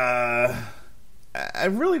 I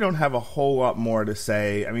really don't have a whole lot more to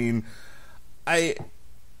say. I mean, I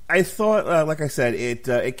thought, like I said,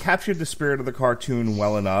 it captured the spirit of the cartoon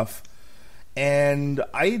well enough, and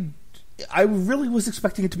I really was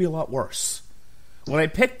expecting it to be a lot worse. When I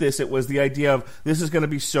picked this, it was the idea of this is going to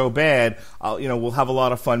be so bad, we'll have a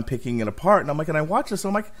lot of fun picking it apart. And I'm like, and I watch this, and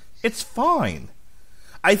I'm like, it's fine.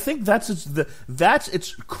 I think that's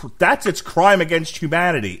its crime against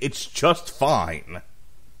humanity. It's just fine.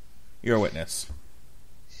 You're a witness.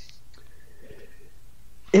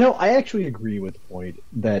 I actually agree with the point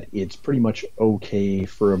that it's pretty much okay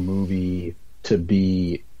for a movie to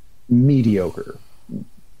be mediocre.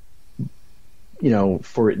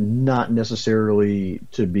 For it not necessarily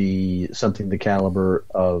to be something the caliber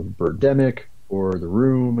of Birdemic or The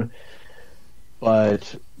Room,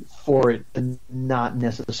 but for it to not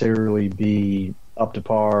necessarily be up to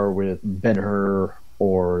par with Ben-Hur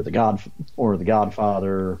or The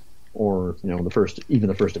Godfather or the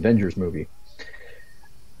first Avengers movie.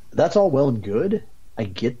 That's all well and good. I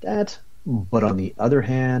get that. But on the other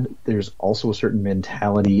hand, there's also a certain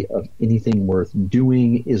mentality of anything worth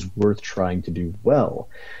doing is worth trying to do well.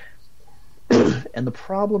 And the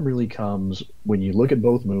problem really comes when you look at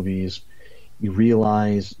both movies, you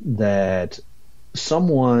realize that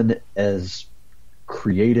someone as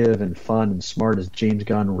creative and fun and smart as James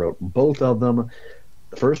Gunn wrote both of them.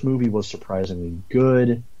 The first movie was surprisingly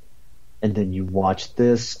good, and then you watch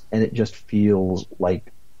this, and it just feels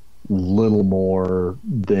like little more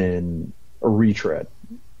than a retread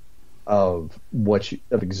of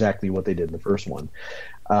exactly what they did in the first one.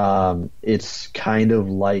 It's kind of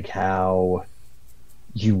like how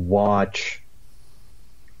you watch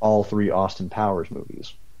all three Austin Powers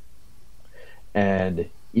movies, and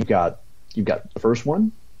you've got the first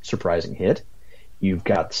one, surprising hit. You've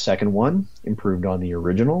got the second one, improved on the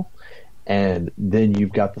original, and then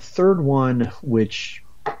you've got the third one, which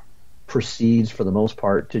proceeds for the most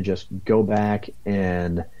part to just go back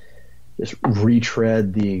and just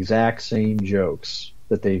retread the exact same jokes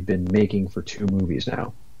that they've been making for two movies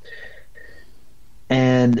now.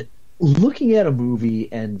 And looking at a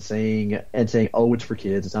movie and saying, oh, it's for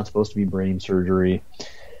kids, it's not supposed to be brain surgery,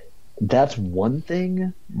 that's one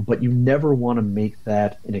thing, but you never want to make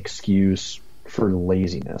that an excuse for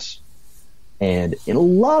laziness. And in a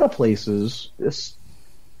lot of places, this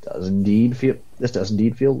does indeed feel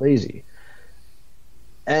lazy,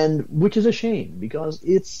 and which is a shame, because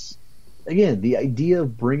it's, again, the idea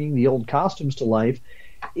of bringing the old costumes to life.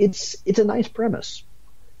 It's a nice premise,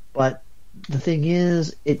 but the thing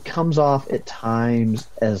is, it comes off at times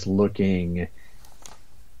as looking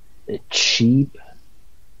cheap,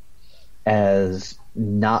 as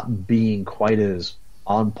not being quite as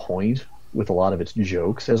on point with a lot of its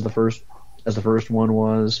jokes as the first one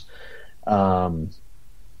was.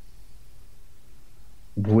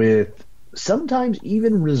 With sometimes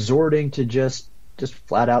even resorting to just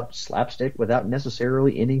flat out slapstick without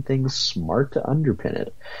necessarily anything smart to underpin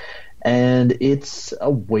it. And it's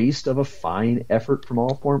a waste of a fine effort from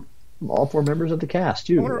all four members of the cast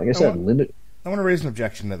too. Like I said, Linda. I want to raise an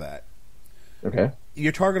objection to that. Okay.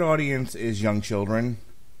 Your target audience is young children.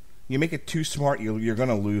 You make it too smart, you're going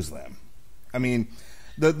to lose them. I mean,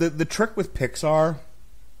 the trick with Pixar.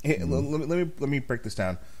 Let me break this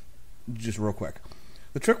down just real quick.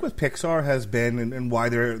 The trick with Pixar has been, and why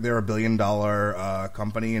they're a $1 billion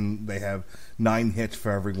company and they have 9 hits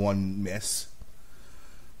for every 1 miss,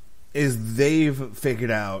 is they've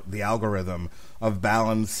figured out the algorithm of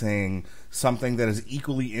balancing something that is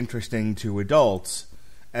equally interesting to adults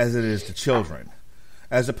as it is to children,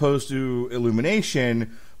 as opposed to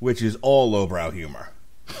Illumination, which is all lowbrow humor.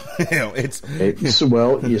 Well,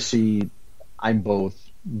 you see, I'm both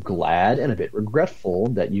glad and a bit regretful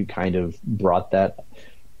that you kind of brought that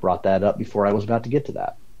up before I was about to get to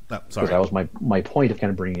that. Oh, sorry. Because that was my point of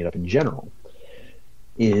kind of bringing it up in general,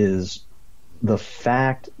 is the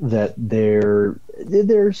fact that there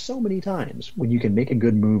are so many times when you can make a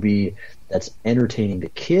good movie that's entertaining to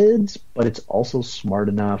kids, but it's also smart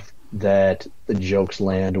enough that the jokes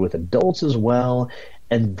land with adults as well,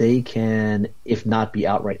 and they can, if not be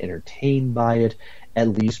outright entertained by it, at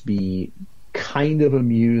least be kind of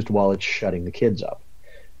amused while it's shutting the kids up.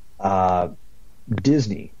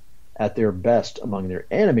 Disney, at their best among their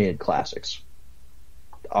animated classics,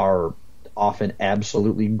 are often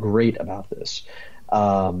absolutely great about this.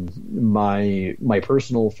 My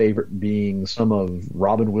personal favorite being some of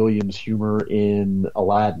Robin Williams' humor in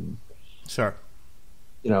Aladdin. Sure.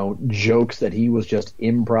 Jokes that he was just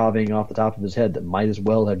improvising off the top of his head that might as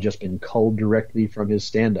well have just been culled directly from his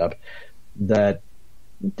stand-up that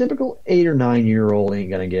typical 8 or 9-year-old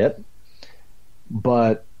ain't gonna get.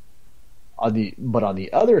 But on the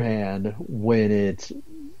other hand, when it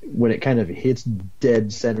kind of hits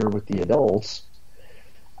dead center with the adults,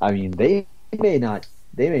 I mean, they may not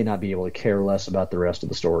be able to care less about the rest of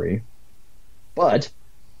the story, but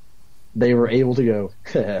they were able to go,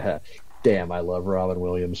 damn, I love Robin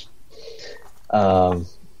Williams. So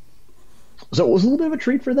it was a little bit of a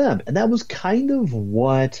treat for them, and that was kind of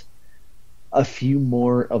what a few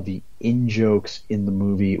more of the in-jokes in the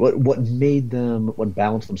movie, what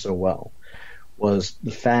balanced them so well, was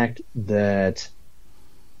the fact that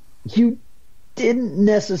you didn't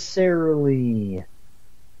necessarily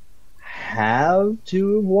have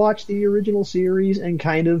to watch the original series and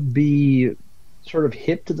kind of be sort of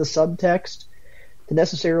hip to the subtext to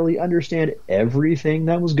necessarily understand everything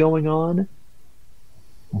that was going on.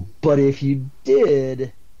 But if you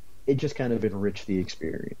did, it just kind of enriched the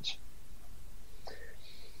experience.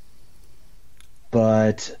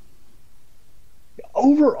 But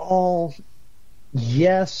overall,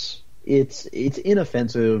 yes, it's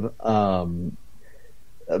inoffensive.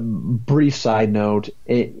 A brief side note,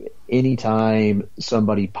 anytime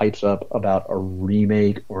somebody pipes up about a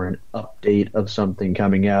remake or an update of something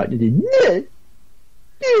coming out, you're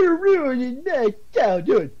ruining my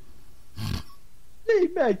childhood.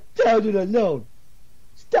 Leave my childhood alone.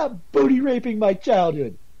 Stop booty raping my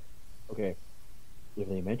childhood. Okay. If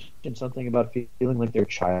they mention something about feeling like their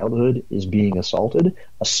childhood is being assaulted,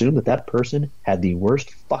 assume that person had the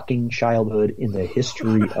worst fucking childhood in the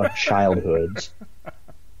history of childhoods.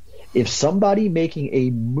 If somebody making a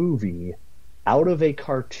movie out of a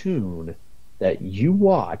cartoon that you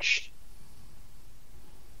watched,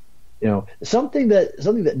 something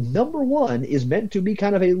that number one is meant to be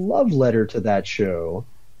kind of a love letter to that show,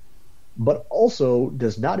 but also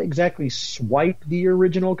does not exactly swipe the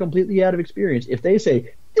original completely out of experience. If they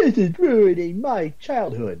say, this is ruining my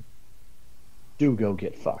childhood, do go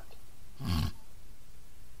get fucked.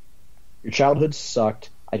 Your childhood sucked.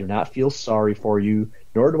 I do not feel sorry for you,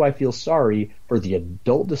 nor do I feel sorry for the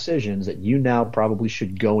adult decisions that you now probably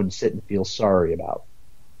should go and sit and feel sorry about.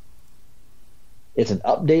 It's an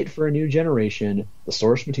update for a new generation. The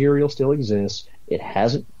source material still exists. It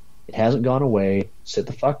hasn't gone away. Sit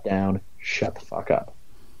the fuck down. Shut the fuck up.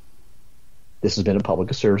 This has been a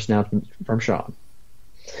public service announcement from Sean.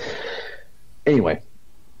 Anyway,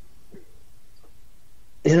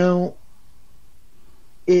 it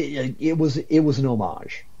was an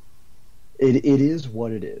homage. It is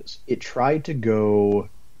what it is. It tried to go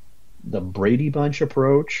the Brady Bunch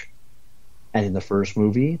approach, and in the first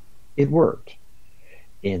movie, it worked.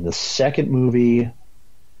 In the second movie,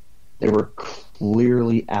 they were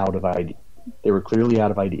clearly out of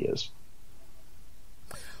ideas.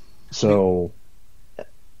 So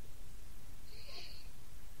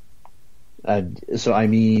I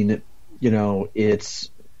mean,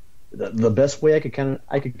 it's the best way I could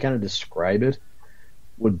kind of describe it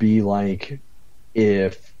would be like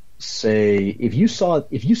if you saw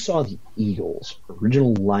the Eagles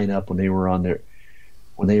original lineup when they were on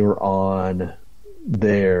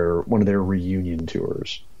one of their reunion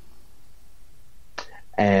tours,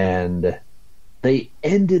 and they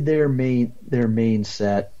ended their main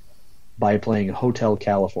set by playing Hotel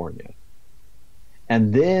California,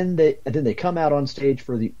 and then they come out on stage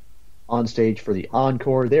for the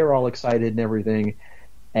encore. They're all excited and everything,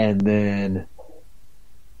 and then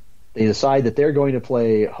they decide that they're going to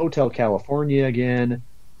play Hotel California again,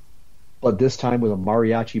 but this time with a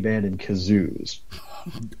mariachi band and kazoos.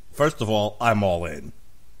 First of all, I'm all in.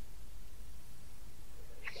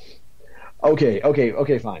 Okay,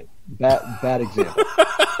 fine. Bad example.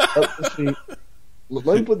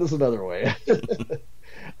 Let me put this another way.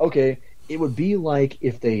 Okay, it would be like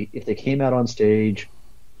if they came out on stage,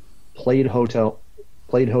 played Hotel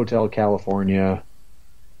California,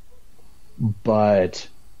 but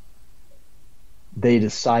they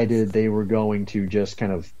decided they were going to just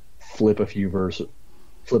kind of flip a few verses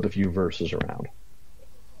around,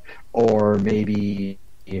 or maybe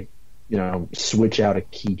switch out a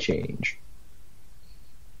key change,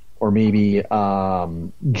 or maybe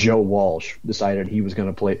Joe Walsh decided he was going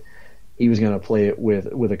to play it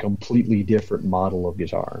with a completely different model of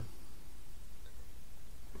guitar.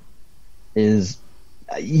 Maybe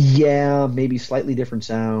slightly different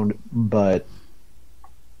sound, but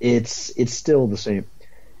it's still the same.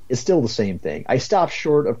 it's still the same thing. I stopped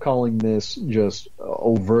short of calling this just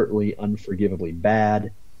overtly, unforgivably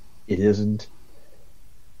bad. It isn't.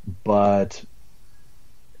 But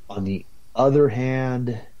on the other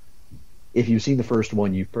hand, if you've seen the first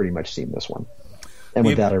one, you've pretty much seen this one. And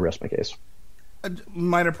with that, I rest my case. A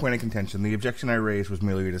minor point of contention. The objection I raised was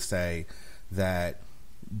merely to say that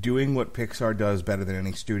doing what Pixar does better than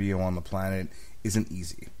any studio on the planet isn't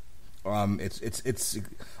easy. It's.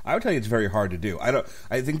 I would tell you it's very hard to do. I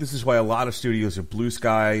think this is why a lot of studios of Blue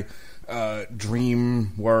Sky,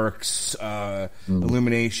 DreamWorks,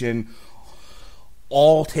 Illumination,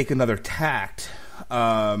 all take another tact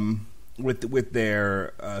with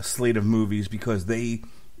their slate of movies because they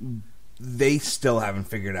still haven't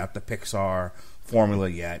figured out the Pixar formula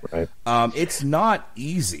yet. Right. It's not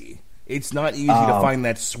easy. It's not easy to find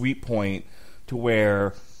that sweet point to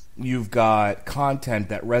where you've got content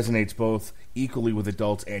that resonates both equally with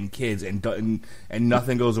adults and kids, and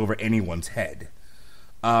nothing goes over anyone's head.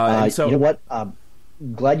 So, you know what?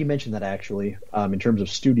 Glad you mentioned that, actually, in terms of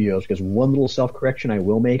studios, because one little self-correction I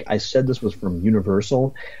will make. I said this was from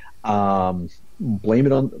Universal. Blame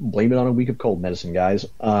it on a week of cold medicine, guys.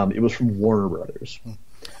 It was from Warner Brothers.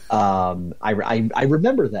 I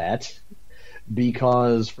remember that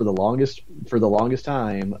because for the longest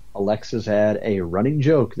time, Alexis had a running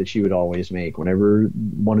joke that she would always make whenever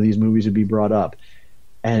one of these movies would be brought up,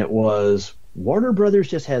 and it was Warner Brothers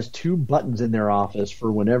just has two buttons in their office for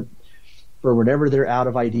whenever they're out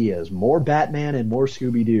of ideas: more Batman and more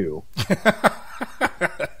Scooby-Doo.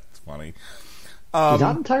 That's funny. He's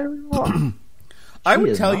not entirely wrong. I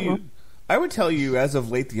would tell you, as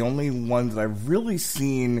of late, the only ones that I've really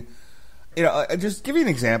seen, just give you an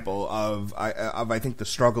example of I think the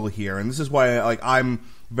struggle here, and this is why I'm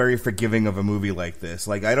very forgiving of a movie like this.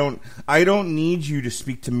 Like I don't need you to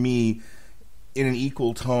speak to me in an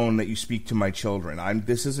equal tone that you speak to my children.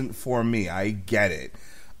 This isn't for me. I get it,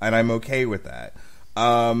 and I'm okay with that.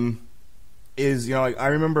 I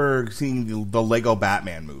remember seeing the Lego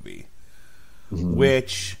Batman movie. Mm-hmm.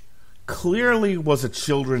 Which clearly was a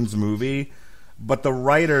children's movie, but the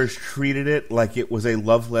writers treated it like it was a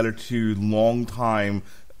love letter to long-time,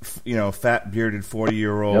 fat, bearded,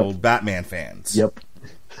 40-year-old Batman fans. Yep.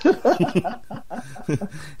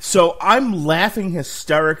 So I'm laughing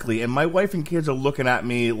hysterically, and my wife and kids are looking at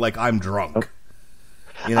me like I'm drunk.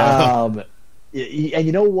 And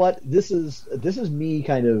you know what? This is me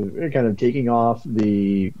kind of taking off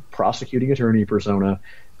the prosecuting attorney persona.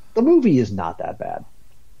 The movie is not that bad.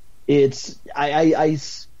 It's I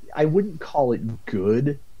wouldn't call it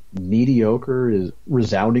good.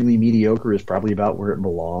 Resoundingly mediocre is probably about where it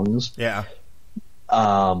belongs. Yeah.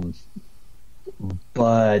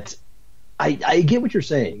 But I get what you're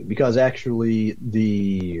saying, because actually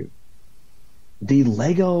the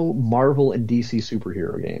Lego, Marvel, and DC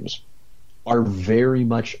superhero games are very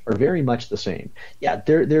much the same. Yeah,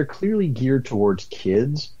 they're clearly geared towards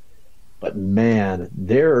kids. But man,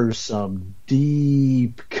 there are some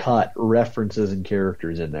deep cut references and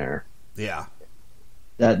characters in there. Yeah.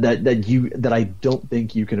 That I don't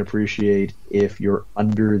think you can appreciate if you're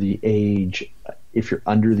under the age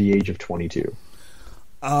of 22.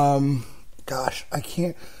 Gosh, I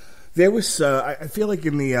can't. There was I feel like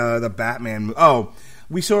in the Batman. Oh,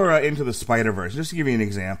 we saw Into the Spider-Verse. Just to give you an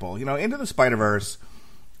example, Into the Spider-Verse.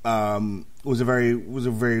 Was a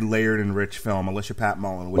very layered and rich film. Alicia Pat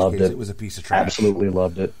Mullen, in which case it was a piece of trash. Absolutely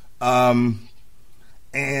loved it. And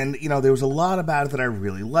there was a lot about it that I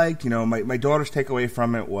really liked. My daughter's takeaway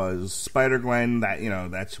from it was Spider-Gwen.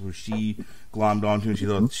 That's who she glommed onto, and she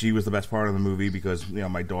thought she was the best part of the movie because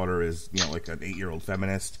my daughter is like an 8-year-old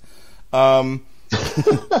feminist. What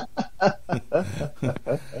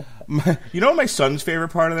my son's favorite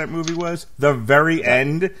part of that movie was? The very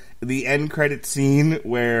end, the end credit scene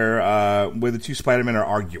where the two Spider-Men are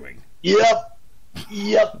arguing. Yep.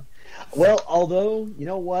 Well, although, you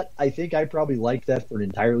know what? I think I probably liked that for an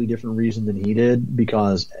entirely different reason than he did,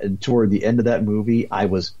 because toward the end of that movie, I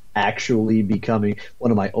was actually becoming...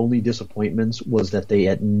 One of my only disappointments was that they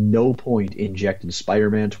at no point injected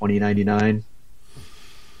Spider-Man 2099.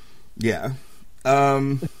 Yeah.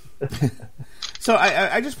 So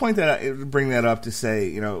I just bring that up to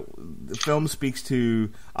say, the film speaks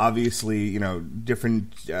to, obviously,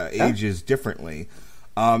 different ages differently.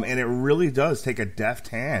 And it really does take a deft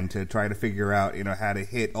hand to try to figure out, how to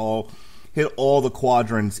hit all the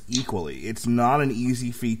quadrants equally. It's not an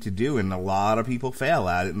easy feat to do, and a lot of people fail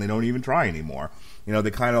at it, and they don't even try anymore.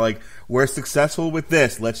 They kind of like, we're successful with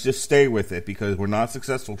this, let's just stay with it, because we're not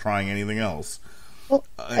successful trying anything else. Well,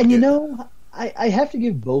 I have to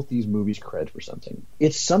give both these movies credit for something.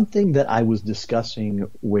 It's something that I was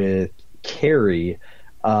discussing with Carrie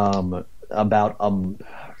about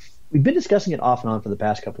we've been discussing it off and on for the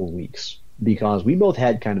past couple of weeks because we both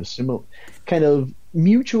had kind of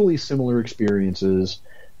mutually similar experiences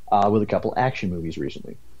with a couple action movies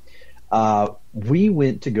recently. We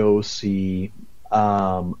went to go see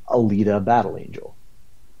Alita: Battle Angel,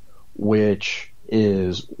 which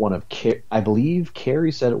is one of I believe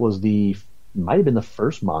Carrie said it might have been the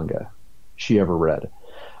first manga she ever read.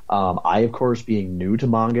 I, of course, being new to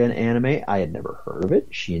manga and anime, I had never heard of it.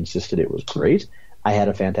 She insisted it was great. I had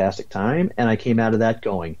a fantastic time, and I came out of that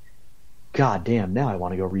going, God damn, now I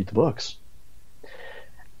want to go read the books.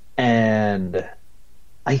 And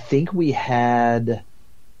I think we had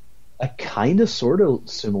a kind of sort of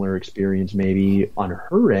similar experience maybe on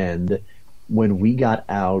her end when we got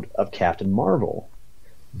out of Captain Marvel.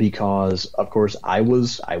 Because, of course, I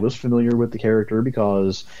was familiar with the character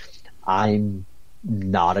because I'm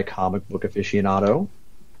not a comic book aficionado,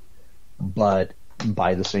 but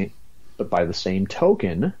by the same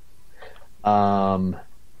token, I'm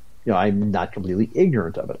not completely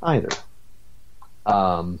ignorant of it either.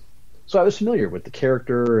 So I was familiar with the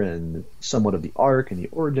character and somewhat of the arc and the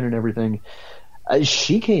origin and everything.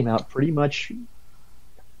 She came out pretty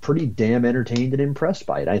damn entertained and impressed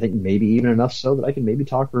by it. I think maybe even enough so that I can maybe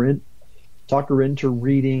talk her into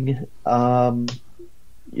reading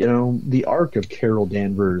the arc of Carol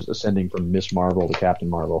Danvers ascending from Miss Marvel to Captain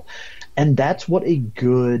Marvel. And that's what a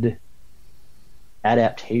good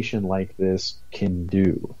adaptation like this can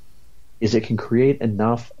do, is it can create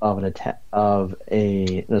enough of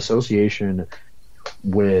an association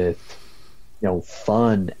with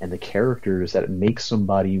fun and the characters that it makes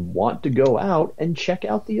somebody want to go out and check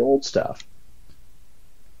out the old stuff.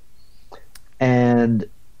 And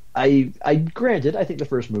I granted, I think the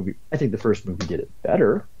first movie did it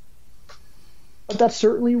better. But that's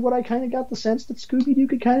certainly what I kind of got the sense that Scooby-Doo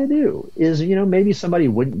could kind of do. Is, maybe somebody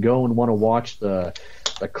wouldn't go and want to watch the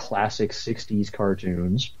classic 60s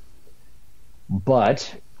cartoons,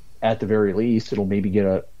 but at the very least, it'll maybe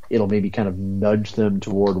kind of nudge them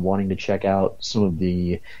toward wanting to check out some of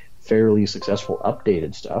the fairly successful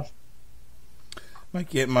updated stuff.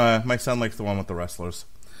 Might sound like the one with the wrestlers.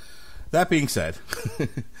 That being said,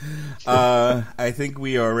 I think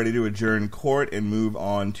we are ready to adjourn court and move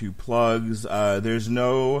on to plugs. There's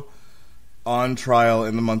no on trial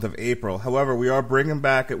in the month of April. However,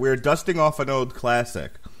 we're dusting off an old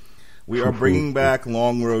classic. We are bringing back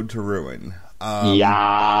Long Road to Ruin.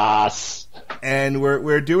 Yes! And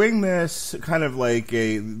we're doing this kind of like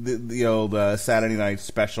the old Saturday Night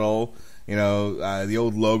Special. The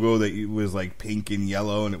old logo that was like pink and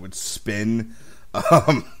yellow and it would spin.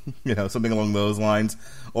 Something along those lines.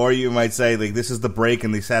 Or you might say, like, this is the break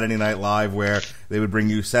in the Saturday Night Live where they would bring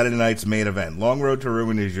you Saturday night's main event. Long Road to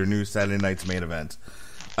Ruin is your new Saturday night's main event.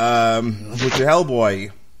 With the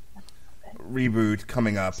Hellboy reboot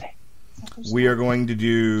coming up, we are going to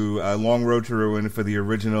do Long Road to Ruin for the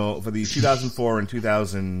 2004 and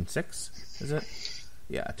 2006, is it?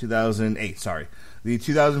 Yeah, 2008, sorry. The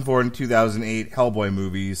 2004 and 2008 Hellboy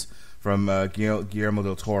movies from Guillermo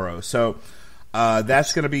del Toro. So,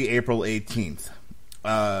 that's going to be April 18th.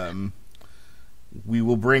 We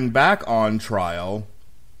will bring back On Trial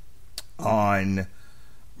on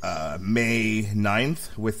May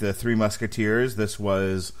 9th with the Three Musketeers. This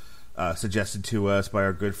was suggested to us by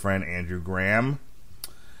our good friend Andrew Graham.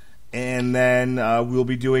 And then we'll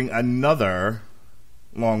be doing another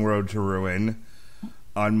Long Road to Ruin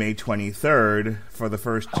on May 23rd for the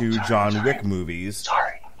first two John Wick movies.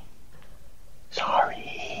 Sorry.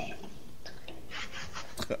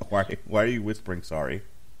 Why are you whispering sorry?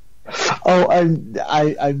 Oh,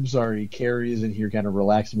 I'm sorry. Carrie is in here kind of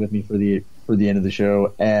relaxing with me for the end of the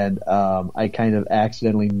show, and I kind of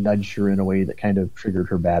accidentally nudged her in a way that kind of triggered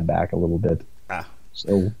her bad back a little bit.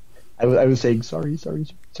 So I was saying sorry.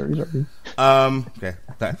 Okay.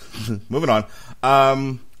 Moving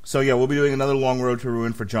on. So yeah, we'll be doing another Long Road to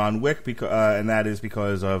Ruin for John Wick, and that is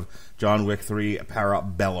because of John Wick 3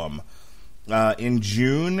 Parabellum. In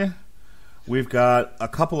June, we've got a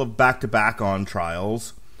couple of back-to-back on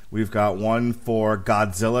trials. We've got one for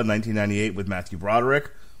Godzilla 1998 with Matthew Broderick,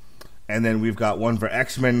 and then we've got one for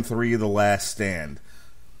X-Men 3 The Last Stand.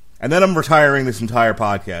 And then I'm retiring this entire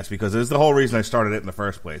podcast because this is the whole reason I started it in the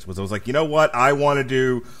first place, was I was like, you know what, I want to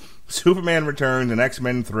do Superman Returns and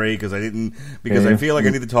X-Men 3 because I feel like I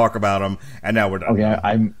need to talk about them, and now we're done.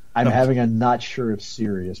 Okay, I'm having a not sure if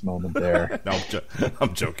serious moment there. No,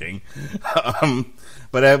 I'm joking.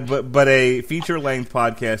 But a feature-length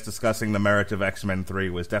podcast discussing the merits of X-Men 3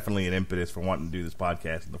 was definitely an impetus for wanting to do this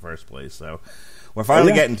podcast in the first place. So we're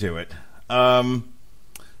finally getting to it.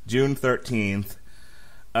 June 13th.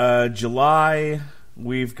 July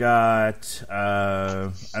we've got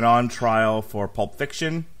an on trial for Pulp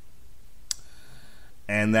Fiction,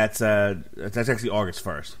 and that's actually August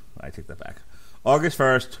 1st. I take that back. August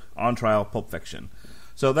 1st, on trial, Pulp Fiction.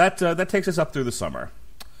 So that takes us up through the summer.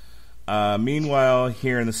 Meanwhile,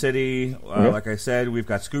 here in the city, like I said, we've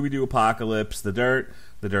got Scooby-Doo Apocalypse, The Dirt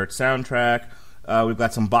soundtrack. We've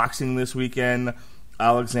got some boxing this weekend.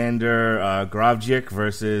 Alexander Gravjik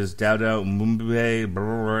versus Dauda Mumbe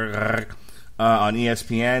on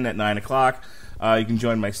ESPN at 9 o'clock. You can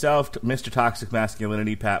join myself, Mr. Toxic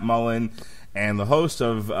Masculinity, Pat Mullen, and the host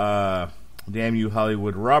of Damn You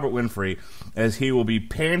Hollywood, Robert Winfrey, as he will be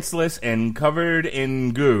pantsless and covered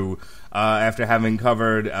in goo after having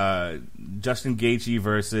covered Justin Gaethje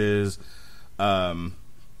versus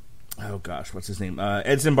what's his name?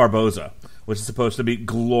 Edson Barboza, which is supposed to be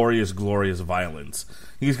glorious, glorious violence.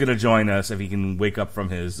 He's going to join us if he can wake up from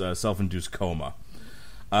his self-induced coma.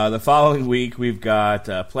 The following week, we've got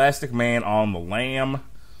Plastic Man on the Lam,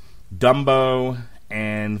 Dumbo,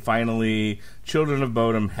 and finally, Children of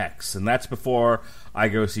Bodom Hex. And that's before I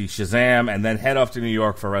go see Shazam and then head off to New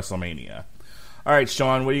York for WrestleMania. All right,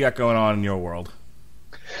 Sean, what do you got going on in your world?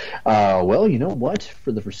 Well, you know what?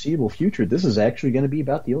 For the foreseeable future, this is actually going to be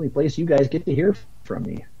about the only place you guys get to hear from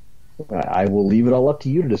me. I will leave it all up to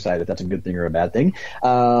you to decide if that's a good thing or a bad thing.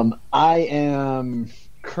 I am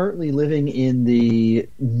currently living in the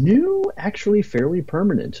new, actually fairly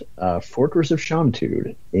permanent Fortress of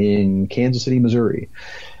Shamtude in Kansas City, Missouri.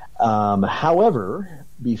 However,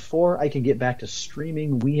 before I can get back to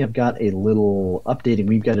streaming, we have got a little updating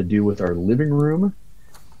we've got to do with our living room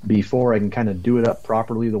before I can kind of do it up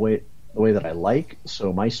properly the way that I like.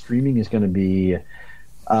 So my streaming is going to be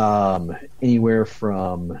anywhere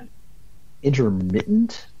from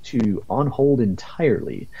intermittent to on hold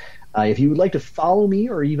entirely. If you would like to follow me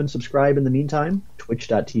or even subscribe in the meantime,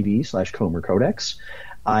 twitch.tv/ComerCodex.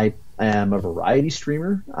 I am a variety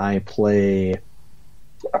streamer. I play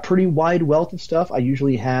a pretty wide wealth of stuff. I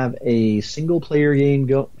usually have a single-player game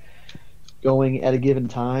going at a given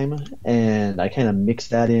time, and I kind of mix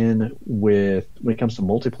that in with when it comes to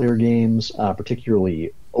multiplayer games,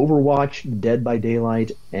 particularly Overwatch, Dead by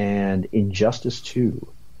Daylight, and Injustice 2.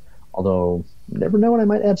 Although, never know when I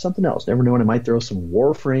might add something else. Never know when I might throw some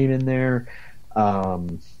Warframe in there.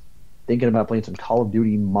 Thinking about playing some Call of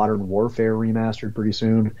Duty Modern Warfare Remastered pretty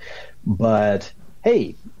soon. But,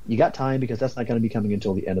 hey, you got time because that's not going to be coming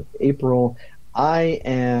until the end of April. I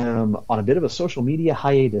am on a bit of a social media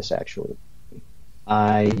hiatus, actually.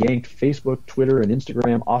 I yanked Facebook, Twitter, and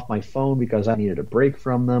Instagram off my phone because I needed a break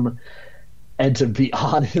from them. And to be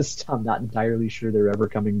honest, I'm not entirely sure they're ever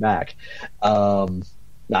coming back.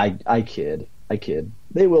 I kid.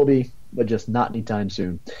 They will be, but just not anytime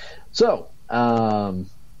soon. So,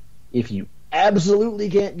 if you absolutely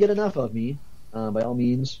can't get enough of me, by all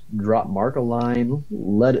means, drop Mark a line.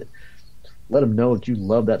 Let him know that you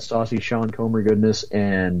love that saucy Sean Comer goodness,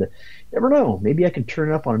 and you never know, maybe I can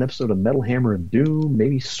turn up on an episode of Metal Hammer and Doom,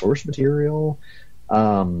 maybe source material.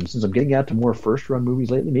 Since I'm getting out to more first-run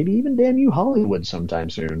movies lately, maybe even Damn You Hollywood sometime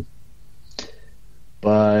soon.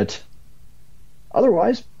 But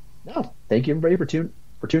otherwise, no. Thank you, everybody,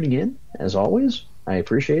 for tuning in. As always, I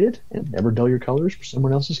appreciate it, and never dull your colors for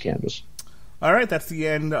someone else's canvas. All right, that's the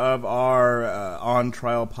end of our On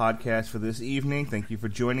Trial podcast for this evening. Thank you for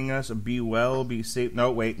joining us. Be well, be safe.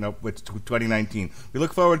 Nope, it's 2019. We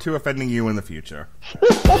look forward to offending you in the future.